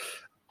bad.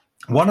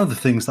 One of the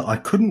things that I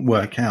couldn't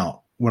work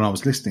out when I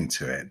was listening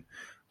to it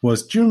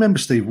was, do you remember,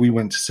 Steve, we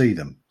went to see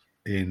them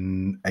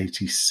in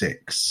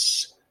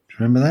 86? Do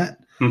you remember that?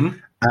 Mm-hmm.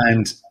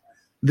 And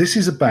this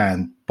is a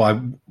band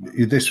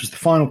this was the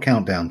Final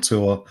Countdown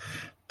tour.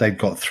 They'd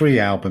got 3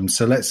 albums.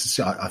 So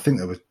I think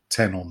there were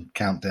 10 on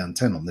Countdown,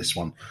 10 on this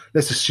one.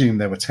 Let's assume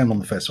there were 10 on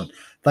the first one.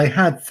 They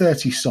had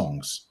 30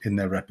 songs in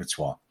their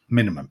repertoire,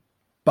 minimum.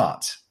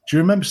 But do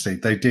you remember,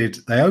 Steve,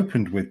 they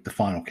opened with the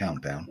Final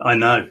Countdown. I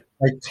know.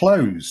 They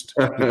closed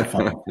with the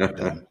Final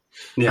Countdown.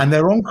 Yeah. And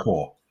their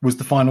encore was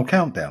the Final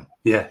Countdown.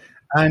 Yeah.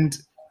 And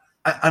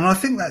I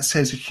think that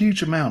says a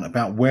huge amount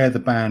about where the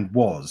band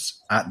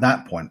was at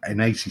that point in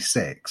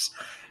 86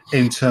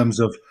 in terms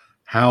of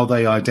how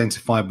they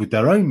identified with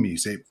their own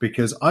music,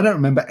 because I don't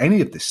remember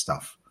any of this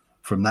stuff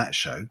from that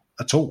show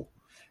at all.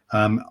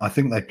 I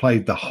think they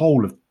played the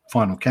whole of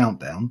Final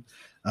Countdown,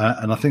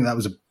 and I think that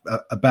was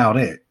about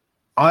it.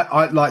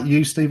 I like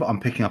you, Steve, I'm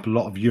picking up a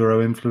lot of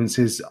Euro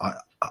influences.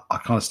 I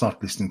kind of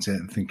started listening to it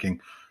and thinking,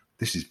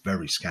 this is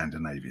very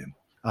Scandinavian.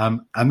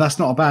 And that's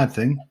not a bad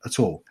thing at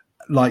all.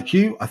 Like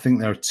you, I think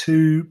there are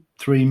 2,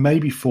 3,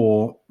 maybe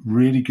 4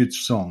 really good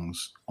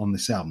songs on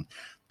this album.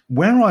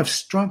 Where I've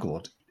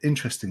struggled,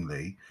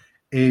 interestingly,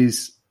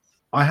 is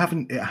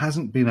it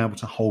hasn't been able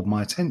to hold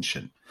my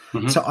attention.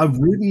 Mm-hmm. So I've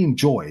really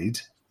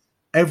enjoyed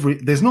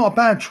there's not a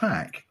bad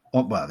track.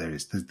 Well, there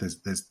is.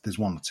 There's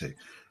 1 or 2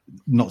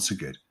 not so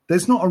good.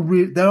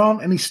 There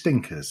aren't any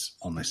stinkers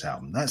on this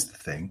album. That's the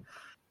thing.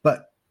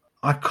 But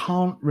I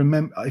can't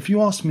remember. If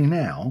you ask me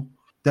now,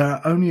 there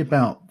are only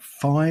about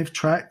 5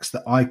 tracks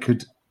that I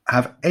could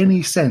have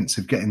any sense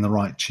of getting the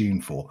right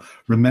tune for,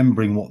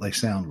 remembering what they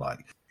sound like.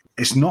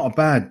 It's not a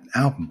bad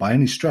album by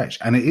any stretch,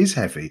 and it is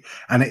heavy,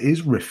 and it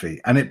is riffy,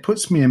 and it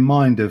puts me in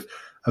mind of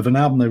an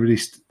album they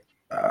released.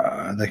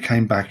 They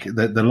came back.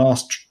 The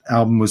last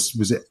album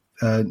was it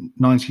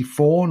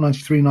 94,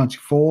 93,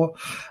 94,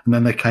 and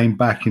then they came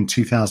back in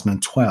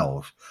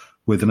 2012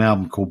 with an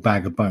album called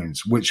Bag of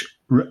Bones, which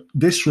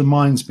this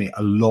reminds me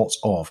a lot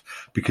of,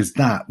 because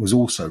that was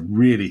also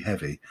really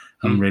heavy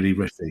and really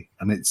riffy.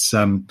 And it's,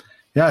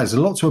 there's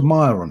a lot to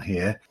admire on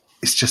here.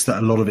 It's just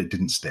that a lot of it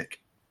didn't stick.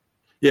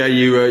 Yeah,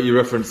 you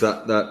referenced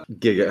that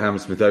gig at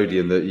Hammersmith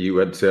Odeon that you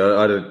went to.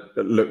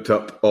 I looked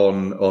up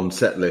on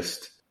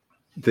Setlist.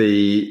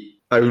 The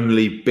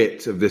only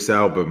bit of this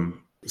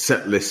album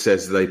Setlist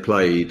says they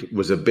played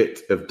was a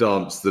bit of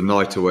Dance the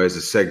Night Away as a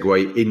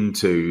segue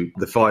into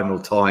the final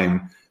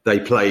time they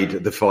played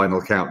the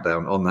Final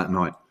Countdown on that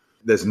night.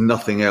 There's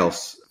nothing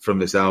else from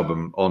this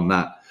album on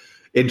that.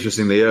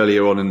 Interestingly,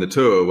 earlier on in the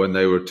tour, when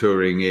they were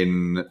touring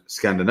in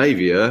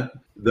Scandinavia,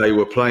 they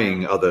were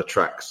playing other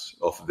tracks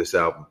off of this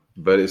album.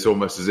 But it's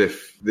almost as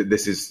if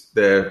this is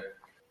their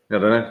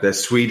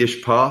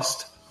Swedish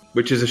past,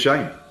 which is a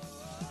shame.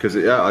 Because,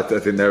 I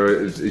think there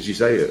are, as you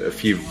say, a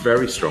few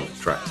very strong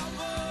tracks.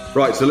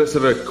 Right, so let's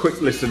have a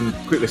quick listen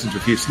to a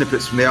few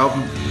snippets from the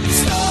album.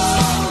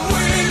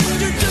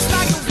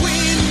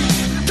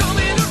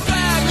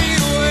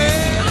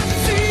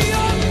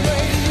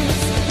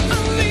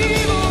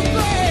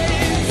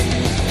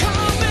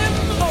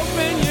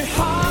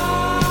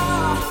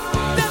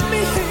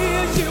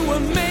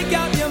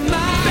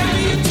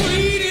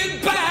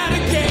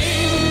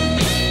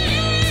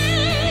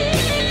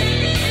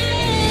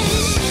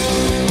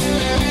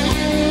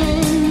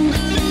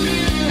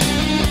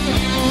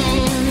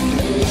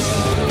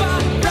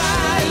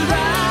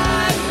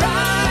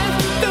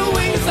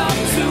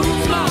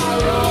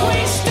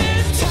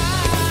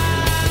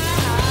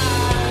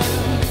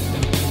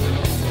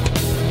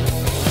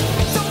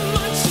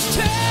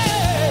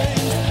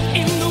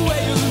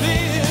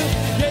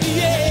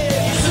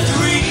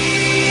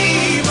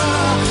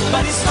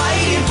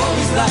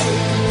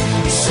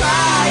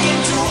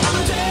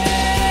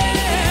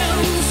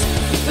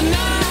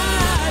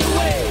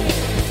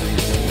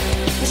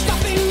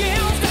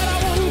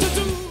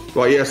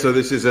 Right, yeah, so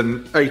this is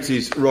an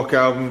 80s rock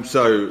album,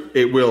 so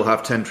it will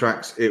have 10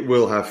 tracks, it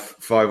will have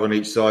 5 on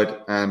each side,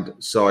 and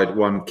side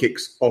 1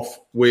 kicks off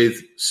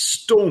with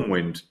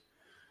Stormwind.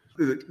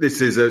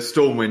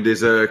 Stormwind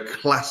is a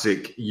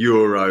classic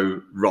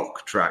Euro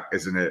rock track,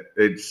 isn't it?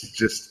 It's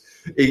just,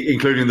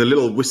 including the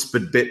little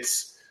whispered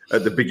bits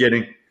at the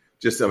beginning,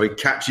 just,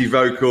 catchy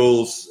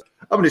vocals.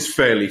 It's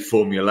fairly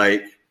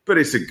formulaic, but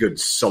it's a good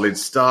solid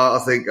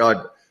start. I think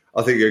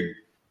a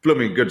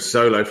blooming good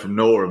solo from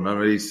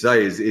Norum.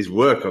 His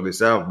work on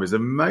this album is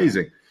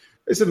amazing.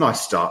 It's a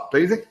nice start, do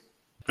you think?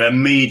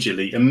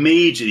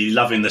 Immediately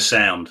loving the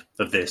sound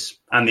of this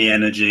and the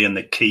energy and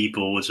the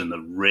keyboards and the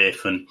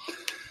riff. And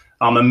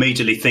I'm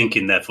immediately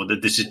thinking, therefore,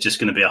 that this is just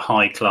going to be a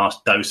high-class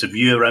dose of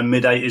Euro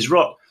mid-80s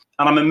rock.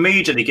 And I'm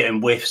immediately getting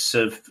whiffs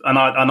of, and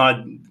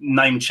I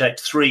name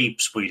checked 3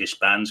 Swedish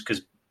bands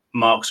because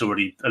Mark's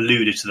already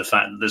alluded to the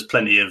fact that there's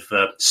plenty of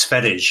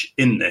Sverige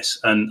in this.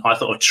 And I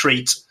thought of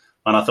Treat,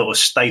 and I thought of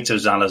State of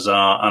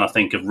Zalazar, and I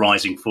think of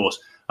Rising Force,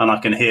 and I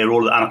can hear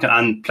all of that,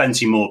 and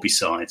plenty more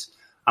besides.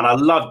 And I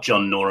love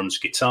John Norum's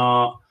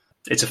guitar.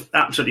 It's an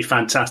absolutely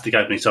fantastic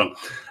opening song.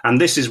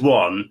 And this is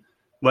one,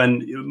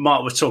 when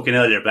Mark was talking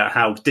earlier about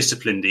how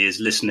disciplined he is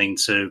listening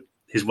to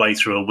his way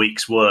through a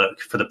week's work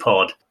for the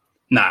pod.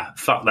 Nah,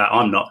 fuck that,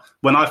 I'm not.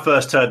 When I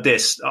first heard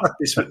this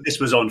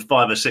was on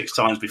 5 or 6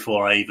 times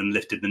before I even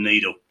lifted the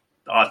needle.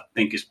 I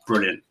think it's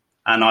brilliant.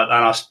 And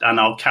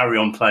I'll carry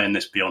on playing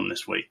this beyond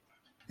this week.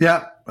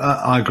 Yeah,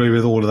 I agree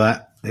with all of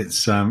that.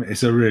 It's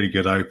a really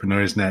good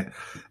opener, isn't it?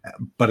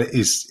 But it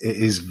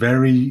is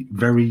very,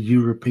 very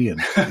European.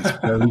 It's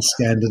very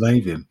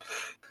Scandinavian.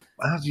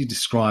 How do you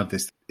describe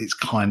this? It's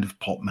kind of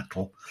pop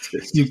metal.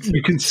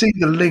 You can see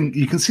the link.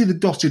 You can see the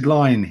dotted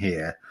line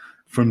here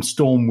from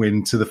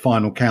Stormwind to the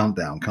Final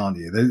Countdown, can't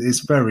you? It's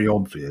very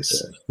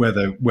obvious where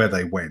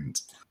they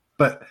went.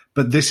 But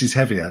this is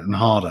heavier and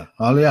harder.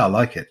 Oh yeah, I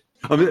like it.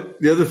 I mean,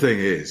 the other thing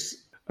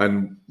is,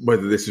 and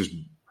whether this is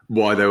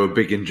why they were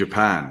big in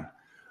Japan,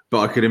 but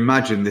I could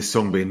imagine this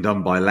song being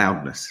done by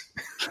Loudness.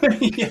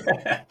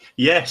 Yeah.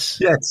 Yes.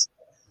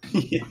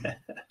 Yeah.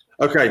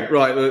 Okay,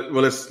 right.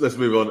 Well, let's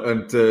move on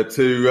and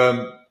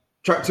to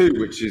track 2,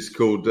 which is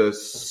called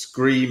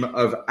 "Scream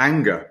of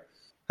Anger."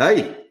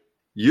 Hey,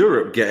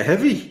 Europe, get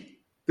heavy!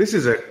 This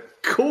is a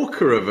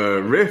corker of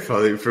a riff,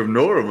 I think, from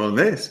Norum on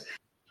this.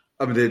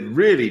 I mean, they're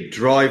really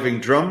driving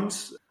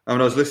drums. I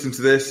mean, I was listening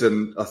to this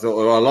and I thought,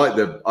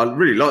 I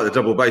really like the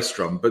double bass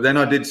drum, but then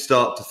I did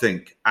start to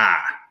think,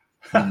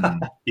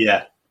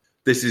 yeah,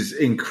 this is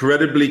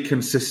incredibly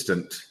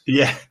consistent.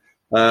 Yeah.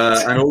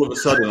 And all of a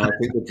sudden, I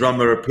think the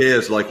drummer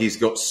appears like he's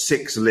got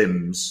 6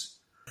 limbs.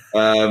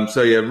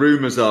 So, yeah,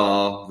 rumours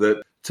are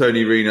that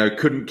Tony Reno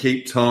couldn't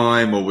keep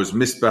time or was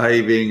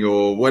misbehaving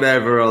or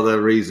whatever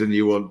other reason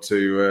you want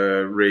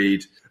to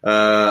read,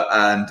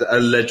 and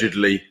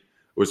allegedly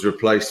was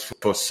replaced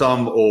for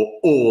some or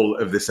all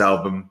of this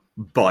album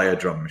by a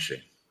drum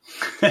machine.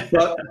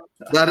 But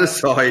that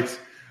aside,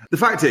 the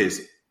fact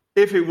is,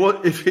 if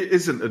it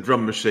isn't a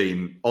drum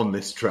machine on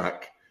this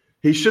track,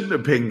 he shouldn't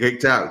have been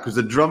kicked out because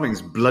the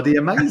drumming's bloody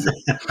amazing.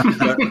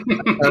 So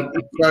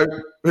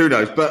who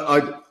knows?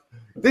 But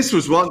this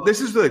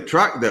is the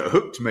track that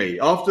hooked me.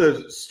 After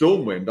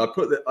Stormwind,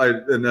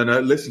 and then I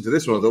listened to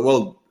this one. I thought,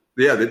 well,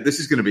 yeah, this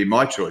is going to be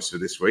my choice for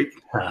this week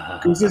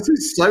because this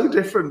is so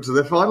different to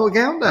the Final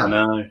Countdown.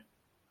 I know.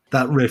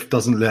 That riff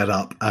doesn't let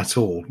up at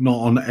all, not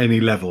on any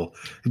level.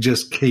 It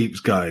just keeps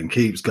going.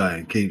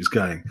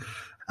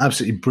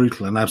 Absolutely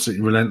brutal and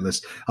absolutely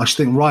relentless. I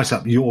should think right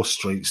up your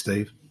street,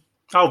 Steve.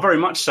 Oh, very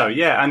much so,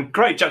 yeah. And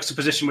great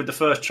juxtaposition with the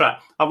first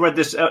track. I read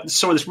this,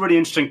 saw this really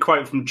interesting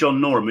quote from John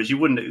Norum, which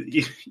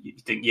you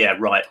think, yeah,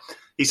 right.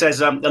 He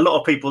says, a lot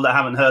of people that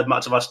haven't heard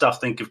much of our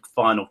stuff think of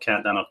Final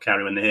Countdown or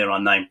Carry When They Hear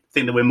Our Name,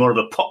 think that we're more of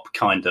a pop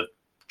kind of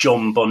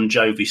John Bon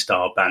Jovi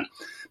style band.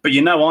 But,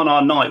 on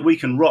our night, we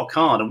can rock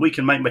hard and we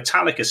can make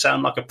Metallica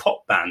sound like a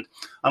pop band.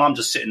 And I'm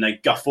just sitting there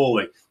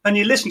guffawing. And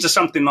you listen to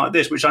something like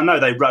this, which I know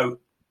they wrote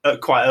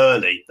quite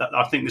early.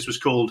 I think this was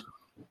called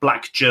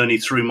Black Journey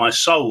Through My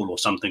Soul or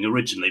something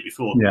originally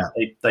before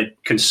they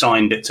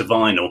consigned it to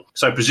vinyl.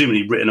 So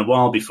presumably written a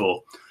while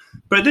before.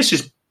 But this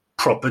is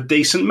proper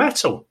decent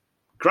metal.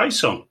 Great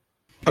song.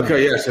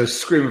 Okay, yeah, so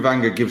Scream of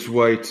Anger gives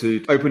way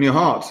to Open Your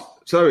Heart.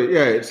 So,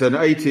 yeah, it's an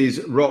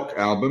 80s rock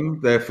album.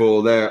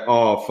 Therefore, there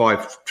are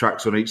 5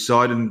 tracks on each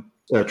side, and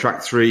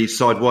track 3,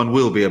 side 1,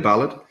 will be a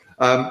ballad.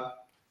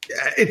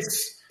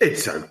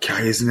 It's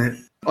okay, isn't it?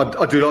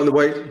 I do like the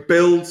way it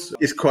builds.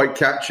 It's quite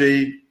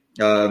catchy.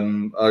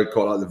 I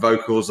quite like the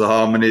vocals, the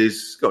harmonies.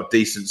 It's got a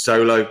decent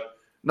solo.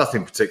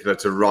 Nothing particular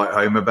to write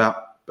home about,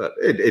 but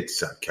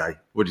it's okay.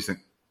 What do you think?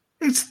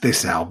 It's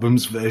this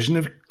album's version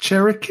of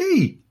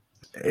Cherokee.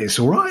 It's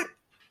all right.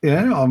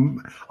 Yeah,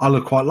 I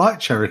quite like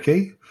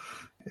Cherokee.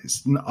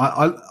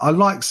 I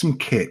like some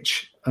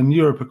kitsch, and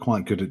Europe are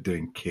quite good at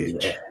doing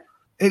kitsch. Yeah.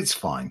 It's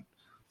fine.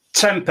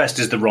 Tempest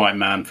is the right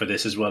man for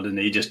this as well, and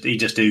he just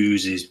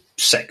oozes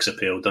sex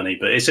appeal, doesn't he?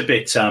 But it's a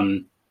bit.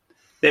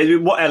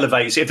 What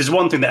elevates? If there's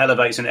one thing that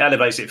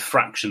elevates it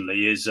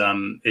fractionally is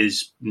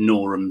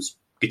Norum's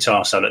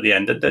guitar solo at the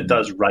end. That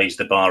does raise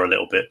the bar a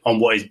little bit on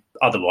what is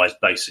otherwise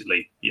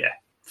basically,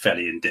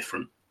 fairly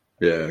indifferent.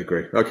 Yeah, I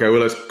agree. Okay, well,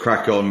 let's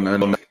crack on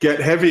and get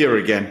heavier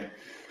again.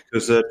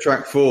 Because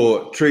track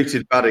 4,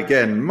 Treated Bad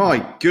Again.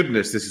 My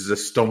goodness, this is a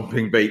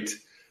stomping beat.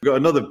 We've got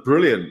another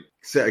brilliant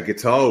set of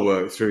guitar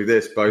work through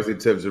this, both in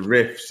terms of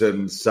riffs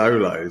and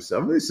solos. I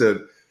mean, it's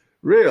a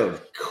real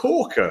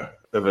corker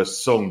of a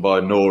song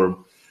by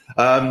Norum.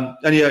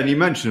 And you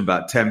mentioned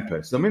about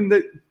Tempest. I mean,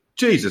 the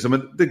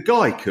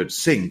guy could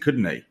sing,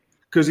 couldn't he?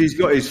 Because he's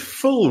got his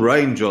full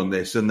range on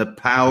this and the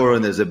power,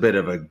 and there's a bit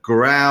of a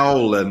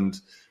growl and,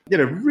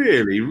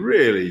 really,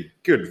 really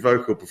good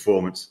vocal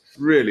performance.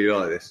 Really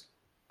like this.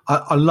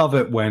 I love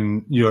it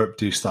when Europe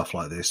do stuff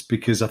like this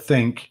because I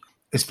think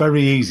it's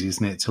very easy,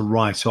 isn't it, to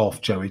write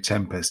off Joey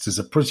Tempest as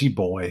a pretty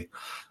boy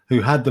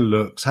who had the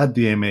looks, had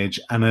the image,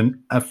 and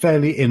a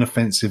fairly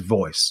inoffensive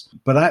voice.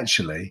 But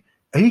actually,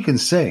 he can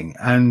sing,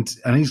 and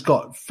he's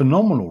got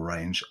phenomenal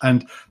range.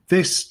 And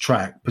this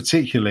track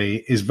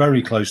particularly is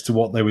very close to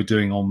what they were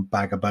doing on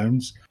Bag of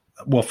Bones.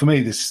 Well, for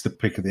me, this is the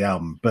pick of the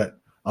album, but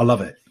I love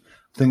it.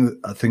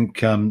 I think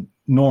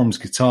Noram's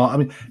guitar. I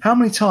mean, how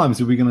many times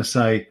are we going to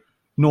say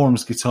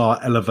Noram's guitar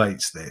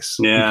elevates this?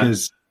 Yeah.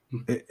 Because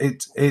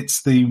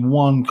it's the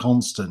one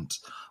constant.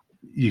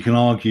 You can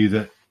argue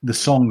that the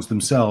songs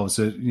themselves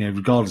are,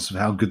 regardless of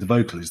how good the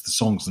vocal is, the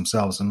songs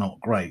themselves are not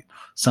great,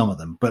 some of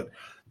them. But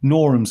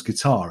Noram's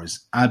guitar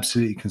is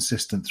absolutely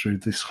consistent through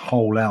this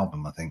whole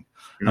album, I think.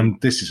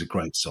 And this is a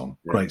great song.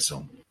 Yeah. Great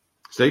song.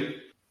 Steve?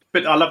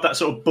 But I love that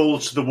sort of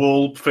balls to the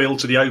wall feel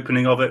to the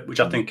opening of it,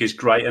 which I think is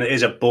great. And it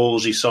is a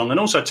ballsy song. And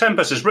also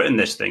Tempest has written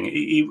this thing.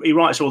 He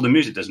writes all the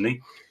music, doesn't he?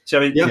 So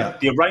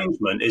the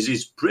arrangement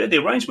the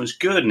arrangement's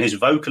good, and his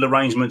vocal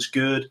arrangement's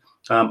good.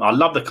 I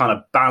love the kind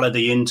of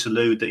ballady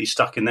interlude that he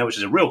stuck in there, which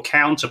is a real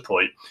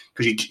counterpoint,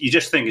 because you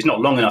just think it's not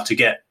long enough to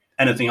get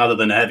anything other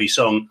than a heavy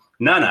song.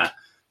 No.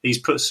 He's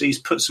put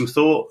some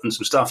thought and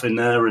some stuff in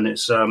there, and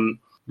it's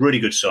really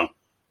good song.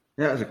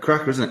 Yeah, it's a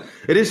cracker, isn't it?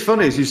 It is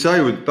funny, as you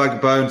say, with Bag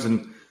of Bones,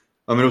 and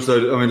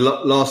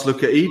Last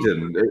Look at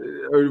Eden.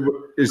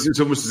 It's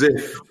almost as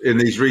if in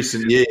these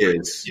recent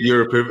years,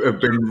 Europe have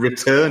been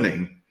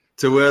returning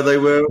to where they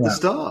were at the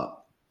start.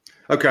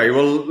 Okay,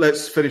 well,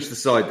 let's finish the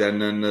side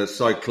then, and the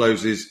side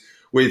closes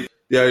with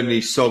the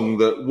only song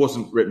that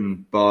wasn't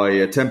written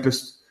by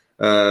Tempest.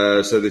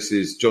 So this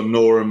is John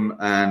Norum,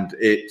 and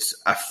it's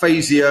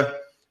Aphasia,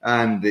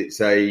 and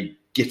it's a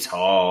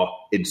guitar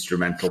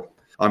instrumental.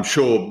 I'm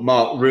sure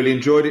Mark really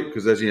enjoyed it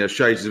because there's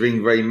shades of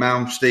Yngwie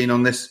Malmsteen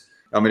on this.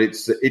 I mean,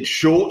 it's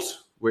short,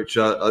 which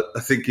I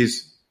think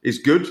is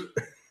good.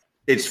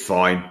 It's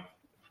fine.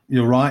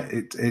 You're right.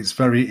 It's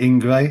very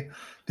Yngwie.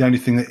 The only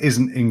thing that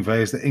isn't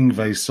Yngwie is that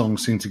Yngwie's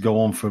songs seem to go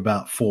on for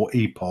about 4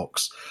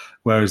 epochs,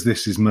 whereas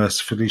this is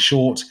mercifully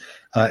short.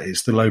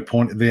 It's the low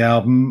point of the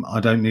album. I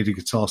don't need a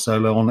guitar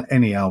solo on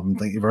any album,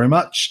 thank you very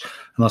much.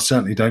 And I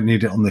certainly don't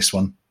need it on this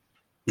one.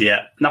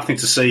 Yeah, nothing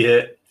to see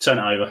here. Turn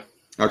it over.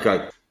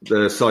 Okay.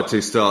 The side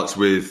 2 starts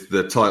with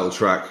the title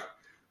track,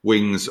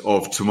 Wings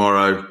of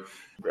Tomorrow.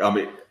 I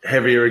mean,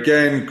 heavier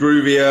again,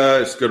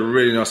 groovier. It's got a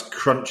really nice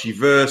crunchy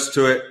verse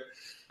to it.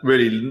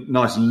 Really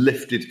nice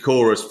lifted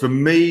chorus. For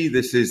me,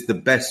 this is the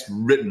best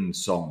written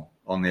song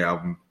on the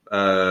album.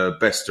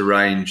 Best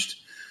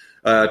arranged.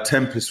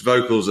 Tempest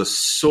vocals are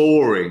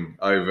soaring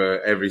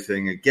over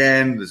everything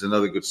again. There's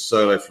another good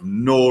solo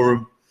from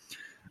Norum.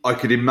 I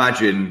could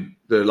imagine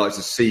the likes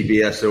of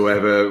CBS or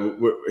whatever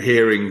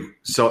hearing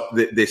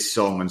this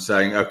song and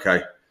saying,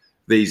 okay,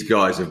 these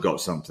guys have got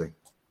something.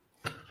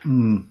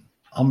 I'm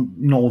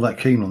not all that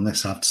keen on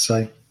this, I have to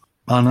say.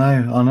 I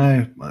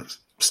know.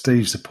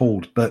 Steve's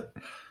appalled, but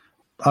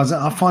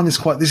I find this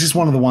is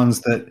one of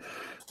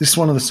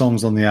the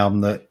songs on the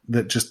album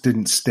that just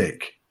didn't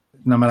stick,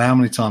 no matter how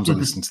many times I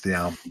listened to the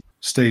album.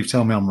 Steve,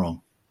 tell me I'm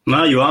wrong.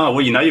 No, you are.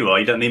 Well, you know you are.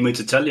 You don't need me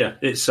to tell you.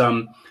 It's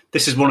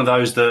this is one of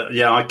those that,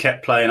 I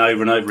kept playing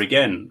over and over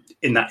again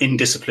in that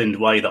indisciplined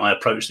way that I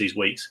approach these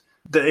weeks.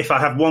 That if I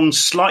have one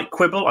slight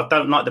quibble, I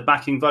don't like the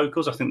backing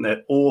vocals. I think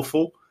they're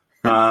awful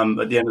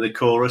at the end of the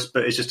chorus,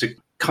 but it's just a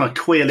kind of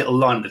queer little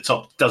line at the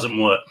top.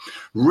 Doesn't work.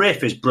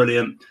 Riff is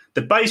brilliant.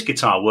 The bass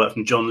guitar work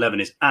from John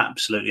Levin is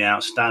absolutely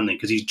outstanding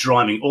because he's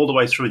driving all the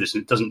way through this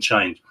and it doesn't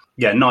change.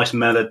 Yeah, nice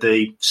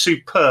melody.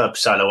 Superb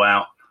solo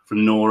out from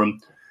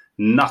Norum.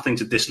 Nothing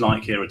to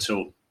dislike here at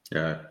all.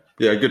 Yeah,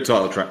 good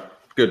title track.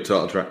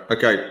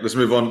 Okay, let's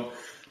move on.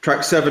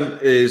 Track 7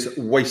 is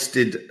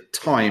Wasted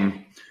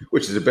Time,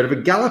 which is a bit of a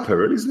galloper,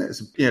 really, isn't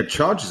it? It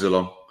charges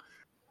along.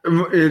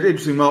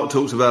 Interesting, Mark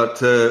talks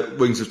about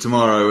Wings of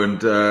Tomorrow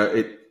and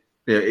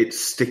its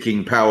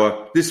sticking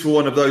power. This was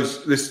one of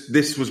those.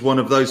 This was one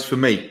of those for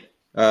me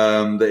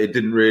that it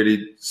didn't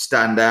really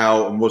stand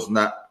out and wasn't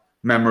that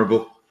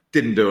memorable.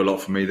 Didn't do a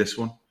lot for me, this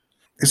one.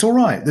 It's all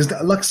right.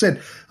 Like I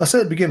said at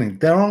the beginning,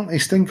 there aren't any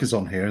stinkers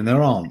on here, and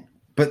there aren't.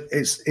 But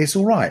it's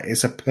all right.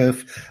 It's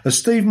as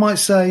Steve might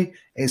say,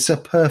 it's a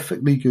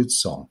perfectly good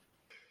song.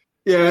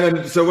 Yeah,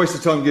 and so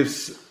Wasted Time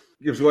gives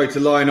way to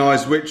Lion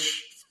Eyes,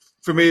 which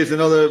for me is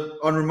another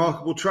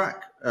unremarkable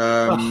track.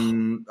 I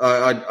mean,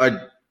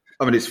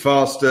 it's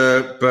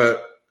faster,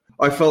 but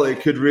I felt it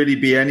could really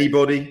be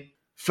anybody.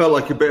 Felt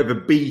like a bit of a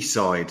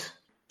B-side.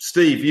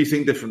 Steve, you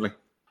think differently?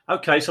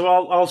 Okay, so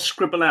I'll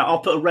scribble out. I'll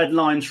put a red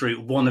line through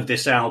one of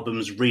this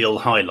album's real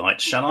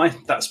highlights, shall I?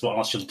 That's what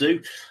I shall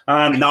do.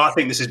 No, I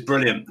think this is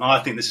brilliant. I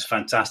think this is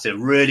fantastic.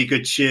 Really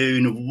good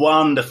tune,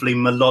 wonderfully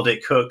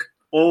melodic hook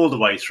all the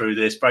way through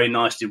this. Very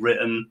nicely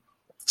written.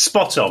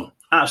 Spot on.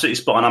 Absolutely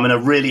spot on. I'm in a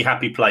really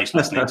happy place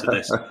listening to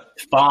this.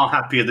 Far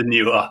happier than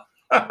you are.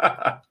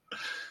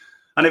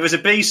 And if it's a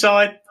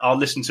B-side, I'll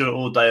listen to it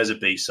all day as a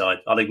B-side.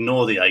 I'll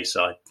ignore the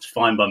A-side. It's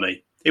fine by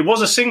me. It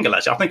was a single,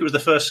 actually. I think it was the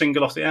first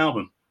single off the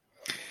album.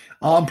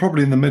 I'm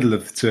probably in the middle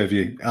of the two of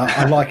you.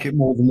 I like it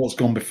more than what's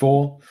gone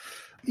before.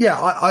 Yeah,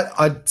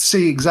 I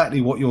see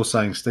exactly what you're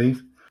saying,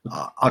 Steve.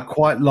 I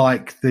quite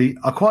like the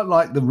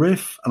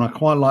riff, and I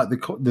quite like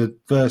the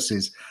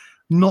verses.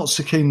 Not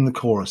so keen on the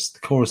chorus. The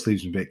chorus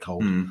leaves me a bit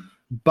cold,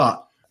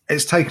 but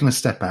it's taken a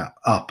step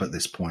up at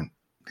this point.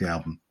 The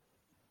album.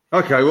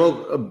 Okay,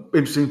 well,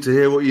 interesting to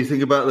hear what you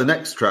think about the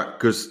next track,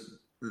 because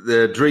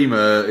the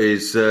Dreamer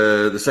is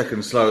the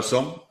second slower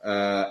song,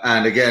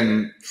 and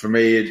again for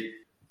me,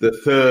 the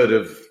third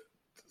of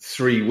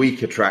 3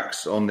 weaker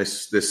tracks on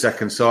this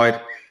second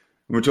side.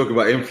 When we're talking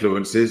about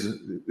influences,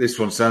 this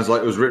one sounds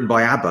like it was written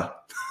by ABBA.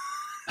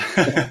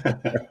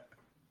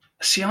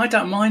 See, I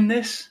don't mind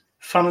this,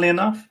 funnily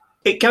enough.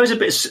 It goes a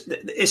bit...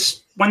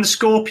 It's when the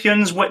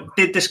Scorpions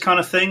did this kind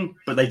of thing,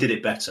 but they did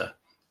it better.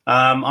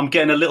 I'm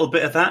getting a little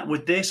bit of that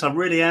with this. I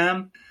really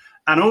am.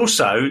 And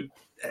also,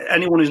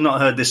 anyone who's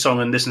not heard this song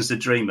and listens to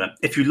Dreamer,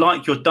 if you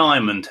like your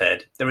Diamond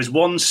Head, there is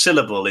one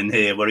syllable in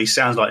here where he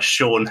sounds like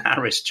Sean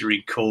Harris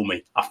during Call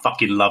Me. I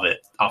fucking love it.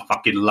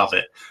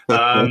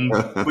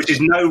 Which is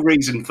no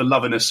reason for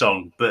loving a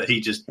song, but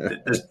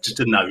there's just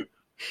a note.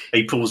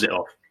 He pulls it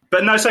off.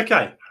 But no, it's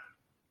okay.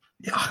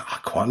 Yeah, I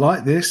quite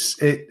like this.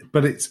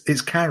 But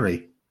it's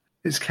Carrie.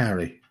 It's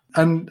Carrie.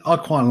 And I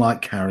quite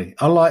like Carrie.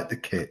 I like the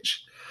kitsch.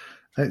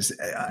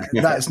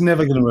 That's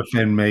never going to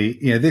offend me.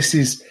 You know, this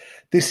is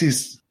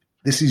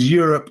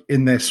Europe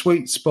in their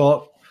sweet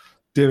spot,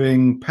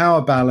 doing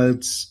power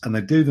ballads, and they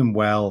do them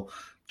well.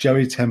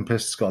 Joey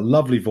Tempest's got a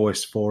lovely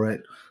voice for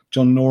it.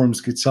 John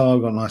Norum's guitar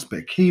got a nice bit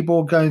of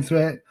keyboard going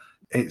through it.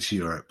 It's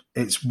Europe.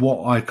 It's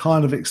what I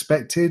kind of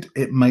expected.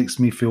 It makes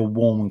me feel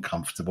warm and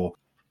comfortable.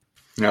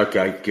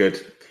 Okay,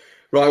 good.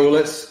 Right, well,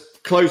 let's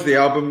close the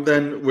album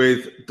then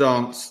with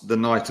Dance the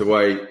Night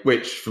Away,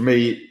 which for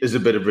me is a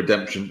bit of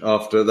redemption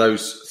after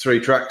those 3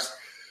 tracks.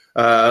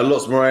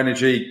 Lots more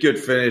energy, good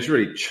finish,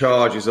 really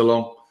charges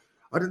along.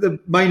 I did the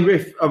main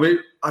riff. I mean,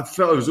 I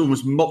felt it was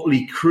almost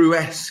Motley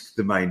Crue-esque,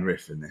 the main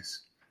riff in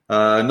this.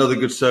 Another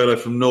good solo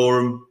from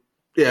Norum.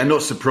 Yeah,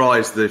 not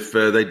surprised if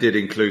they did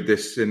include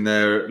this in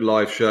their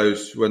live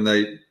shows when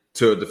they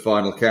toured the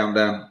Final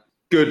Countdown.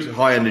 Good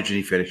high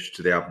energy finish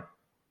to the album.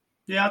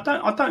 Yeah,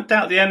 I don't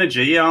doubt the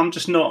energy. Yeah, I'm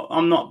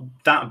not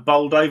that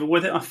bowled over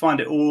with it. I find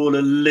it all a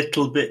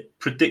little bit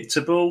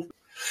predictable.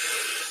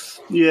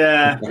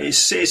 Yeah,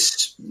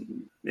 it's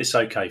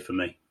okay for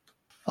me.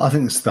 I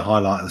think it's the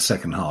highlight of the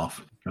second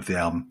half of the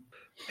album.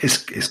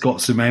 It's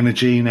got some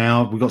energy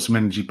now. We've got some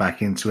energy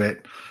back into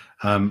it.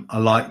 I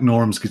like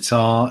Norum's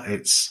guitar.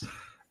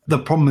 The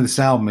problem with this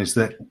album is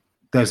that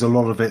there's a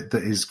lot of it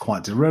that is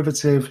quite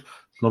derivative,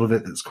 a lot of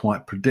it that's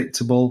quite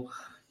predictable.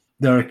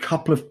 There are a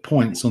couple of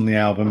points on the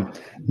album,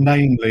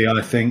 namely,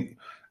 I think,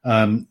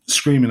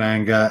 Screaming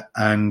Anger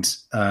and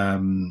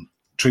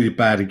Treated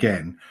Bad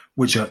Again,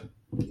 which are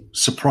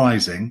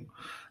surprising.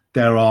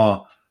 There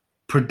are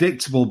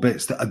predictable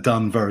bits that are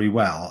done very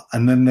well,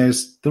 and then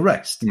there's the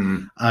rest.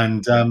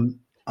 And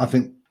I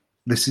think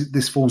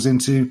this falls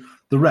into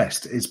the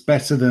rest. It's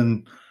better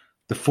than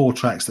the 4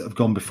 tracks that have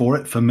gone before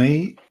it for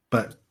me,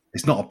 but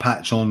it's not a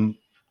patch on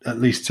at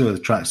least 2 of the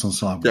tracks on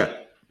side 1.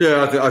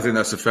 Yeah, I think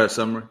that's a fair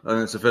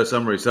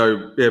summary.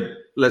 So yeah,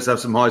 let's have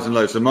some highs and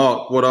lows. So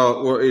Mark, what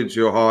is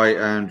your high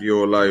and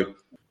your low?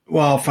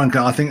 Well, frankly,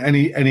 I think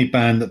any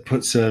band that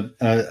puts an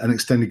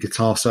extended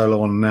guitar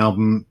solo on an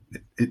album,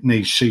 it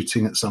needs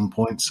shooting at some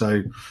point.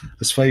 So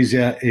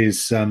Asphasia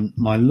is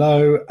my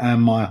low,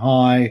 and my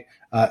high,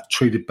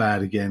 Treated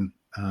Bad Again,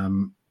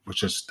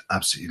 which I just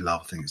absolutely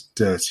love. I think it's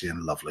dirty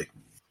and lovely.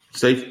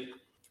 Steve?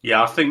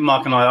 Yeah, I think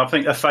Mark and I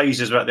think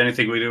Aphasia is about the only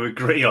thing we do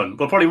agree on.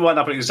 We'll probably wind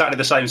up at exactly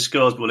the same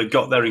scores, but we'll have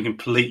got there in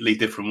completely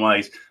different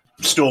ways.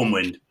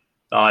 Stormwind.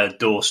 I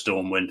adore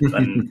Stormwind,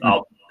 and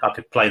I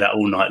could play that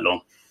all night long.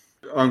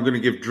 I'm going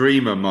to give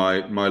Dreamer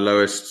my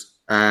lowest,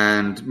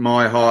 and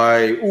my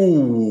high.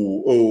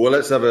 Well,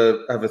 let's have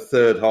a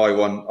third high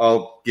one.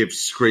 I'll give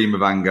Scream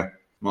of Anger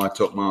my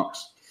top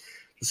marks.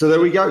 So there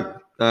we go.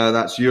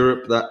 That's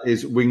Europe. That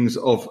is Wings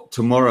of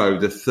Tomorrow,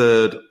 the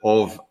third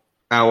of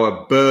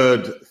our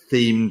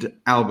bird-themed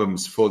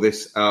albums for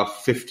this, our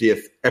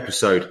 50th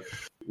episode.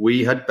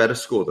 We had better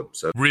score them.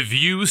 So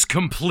reviews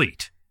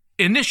complete.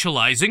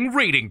 Initializing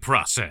rating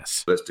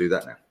process. Let's do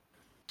that now.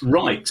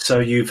 Right, so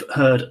you've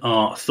heard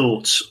our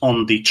thoughts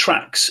on the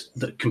tracks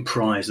that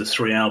comprise the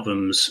 3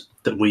 albums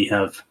that we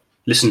have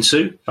listened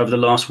to over the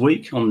last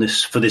week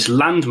for this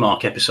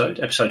landmark episode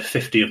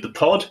 50 of the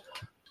pod,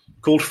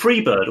 called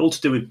Freebird, all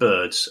to do with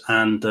birds.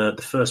 And the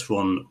first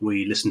one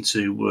we listened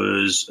to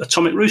was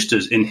Atomic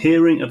Roosters, In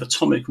Hearing of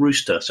Atomic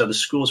Rooster. So the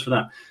scores for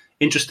that.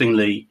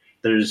 Interestingly,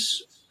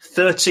 there's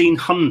 13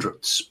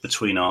 hundredths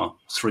between our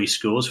 3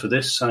 scores for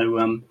this,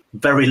 so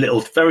very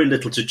little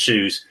to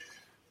choose.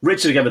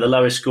 Richard gave it the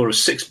lowest score of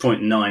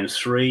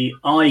 6.93.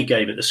 I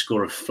gave it the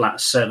score of flat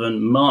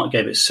 7. Mark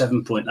gave it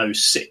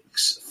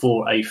 7.06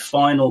 for a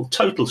final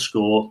total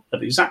score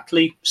of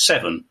exactly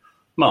 7.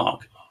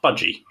 Mark,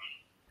 Budgie.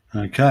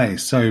 Okay,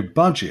 so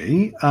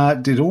Budgie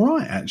did all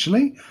right,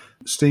 actually.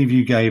 Steve,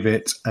 you gave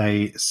it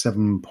a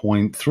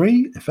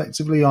 7.3.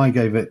 Effectively, I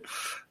gave it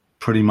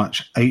pretty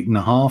much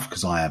 8.5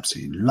 because I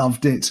absolutely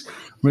loved it.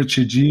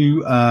 Richard,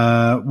 you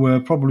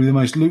were probably the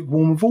most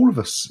lukewarm of all of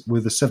us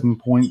with a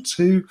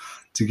 7.2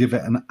 to give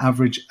it an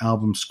average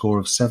album score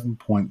of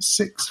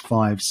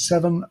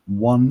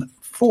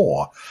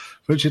 7.65714.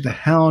 Richard,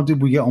 how did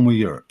we get on with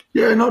Europe?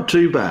 Yeah, not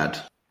too bad.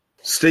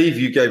 Steve,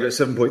 you gave it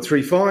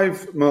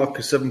 7.35. Mark,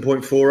 a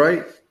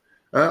 7.48.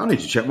 I need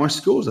to check my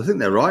scores. I think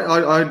they're right.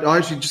 I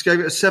actually just gave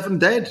it a 7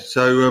 dead.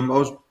 So I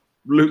was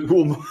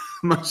lukewarm,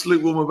 most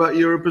lukewarm about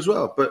Europe as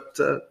well. But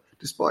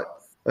despite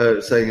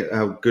saying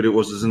how good it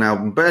was as an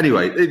album. But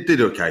anyway, it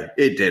did okay.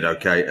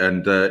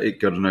 And it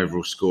got an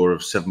overall score of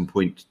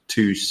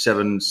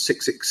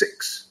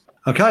 7.27666.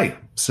 Okay,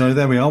 so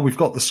there we are. We've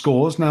got the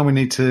scores. Now we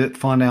need to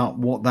find out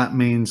what that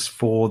means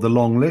for the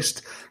long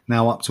list.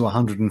 Now up to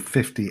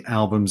 150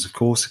 albums, of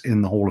course,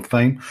 in the Hall of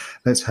Fame.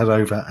 Let's head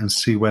over and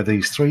see where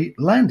these three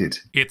landed.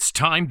 It's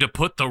time to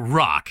put the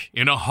rock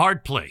in a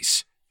hard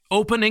place.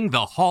 Opening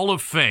the Hall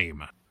of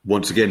Fame.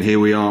 Once again, here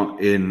we are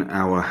in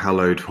our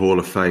hallowed Hall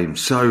of Fame.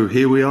 So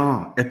here we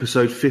are,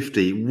 episode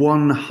 50,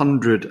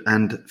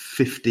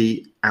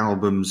 150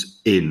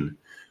 albums in.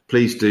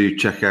 Please do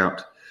check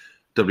out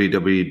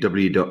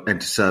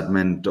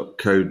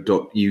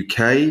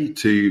www.entersadmen.co.uk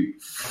to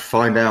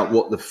find out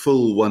what the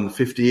full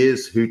 150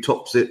 is, who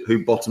tops it,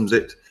 who bottoms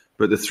it.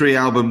 But the three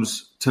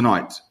albums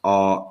tonight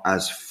are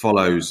as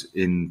follows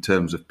in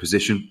terms of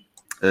position.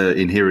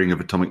 In Hearing of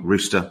Atomic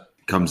Rooster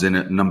comes in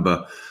at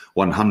number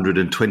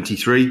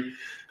 123.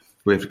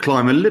 We have to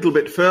climb a little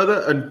bit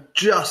further, and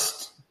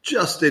just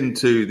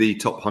into the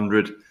top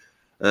 100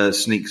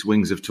 sneaks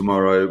Wings of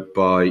Tomorrow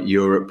by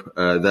Europe.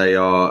 They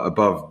are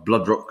above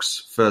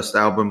Bloodrock's first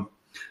album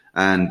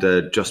and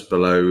just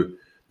below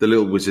the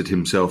Little Wizard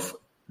himself,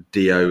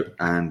 Dio,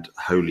 and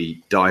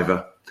Holy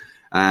Diver.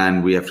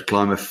 And we have to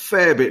climb a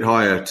fair bit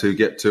higher to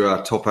get to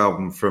our top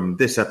album from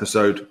this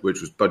episode, which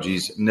was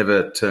Budgie's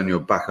Never Turn Your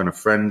Back on a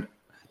Friend.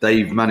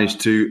 They've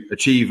managed to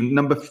achieve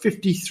number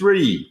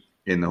 53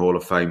 in the Hall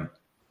of Fame.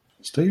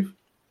 Steve?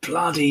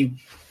 Bloody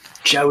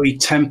Joey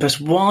Tempest,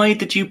 why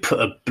did you put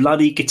a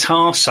bloody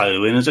guitar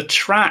solo in as a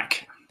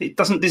track? It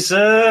doesn't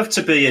deserve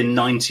to be in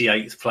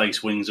 98th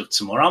place, Wings of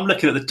Tomorrow. I'm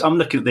looking at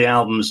the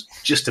albums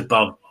just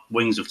above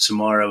Wings of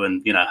Tomorrow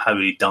and,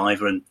 Holy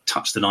Diver and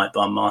Touch the Night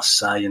by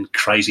Marseille and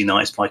Crazy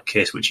Nights by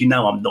Kiss, which I'm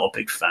not a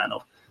big fan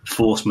of.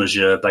 Force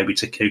Majeure, Baby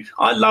Taku.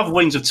 I love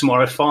Wings of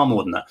Tomorrow far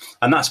more than that.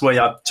 And that's where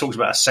I talked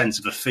about a sense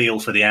of a feel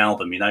for the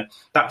album,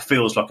 That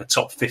feels like a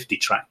top 50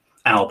 track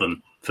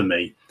album for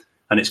me.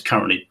 And it's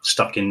currently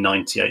stuck in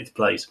 98th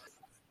place.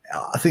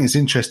 I think it's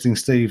interesting,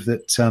 Steve,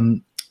 that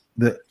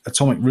that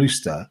Atomic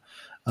Rooster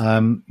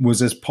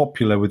was as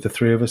popular with the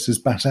three of us as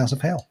Bat Out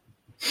of Hell.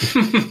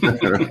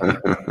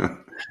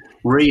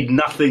 Read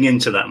nothing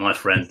into that, my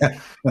friend.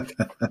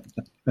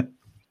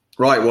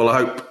 Right, well, I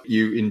hope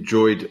you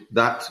enjoyed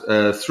that.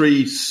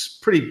 Three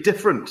pretty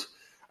different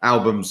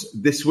albums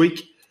this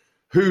week.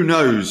 Who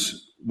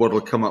knows what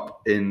will come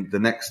up in the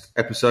next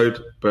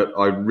episode, but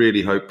I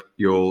really hope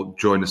you'll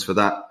join us for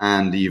that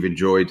and you've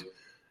enjoyed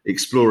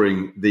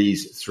exploring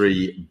these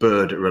three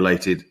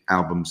bird-related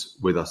albums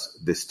with us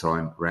this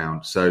time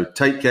round. So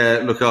take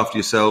care, look after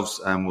yourselves,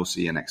 and we'll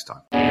see you next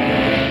time.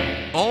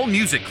 All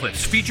music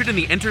clips featured in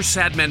the Enter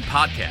Sadmen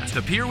podcast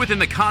appear within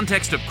the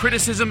context of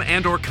criticism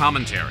and or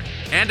commentary,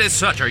 and as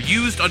such are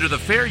used under the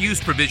fair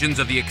use provisions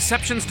of the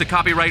exceptions to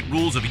copyright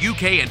rules of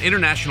UK and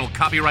international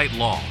copyright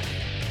law.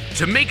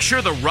 To make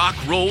sure the rock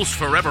rolls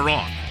forever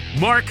on,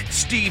 Mark,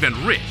 Steve, and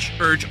Rich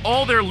urge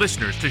all their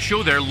listeners to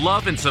show their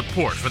love and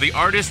support for the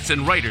artists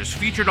and writers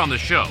featured on the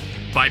show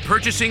by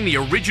purchasing the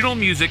original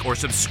music or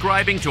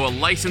subscribing to a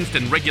licensed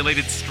and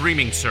regulated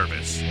streaming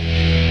service.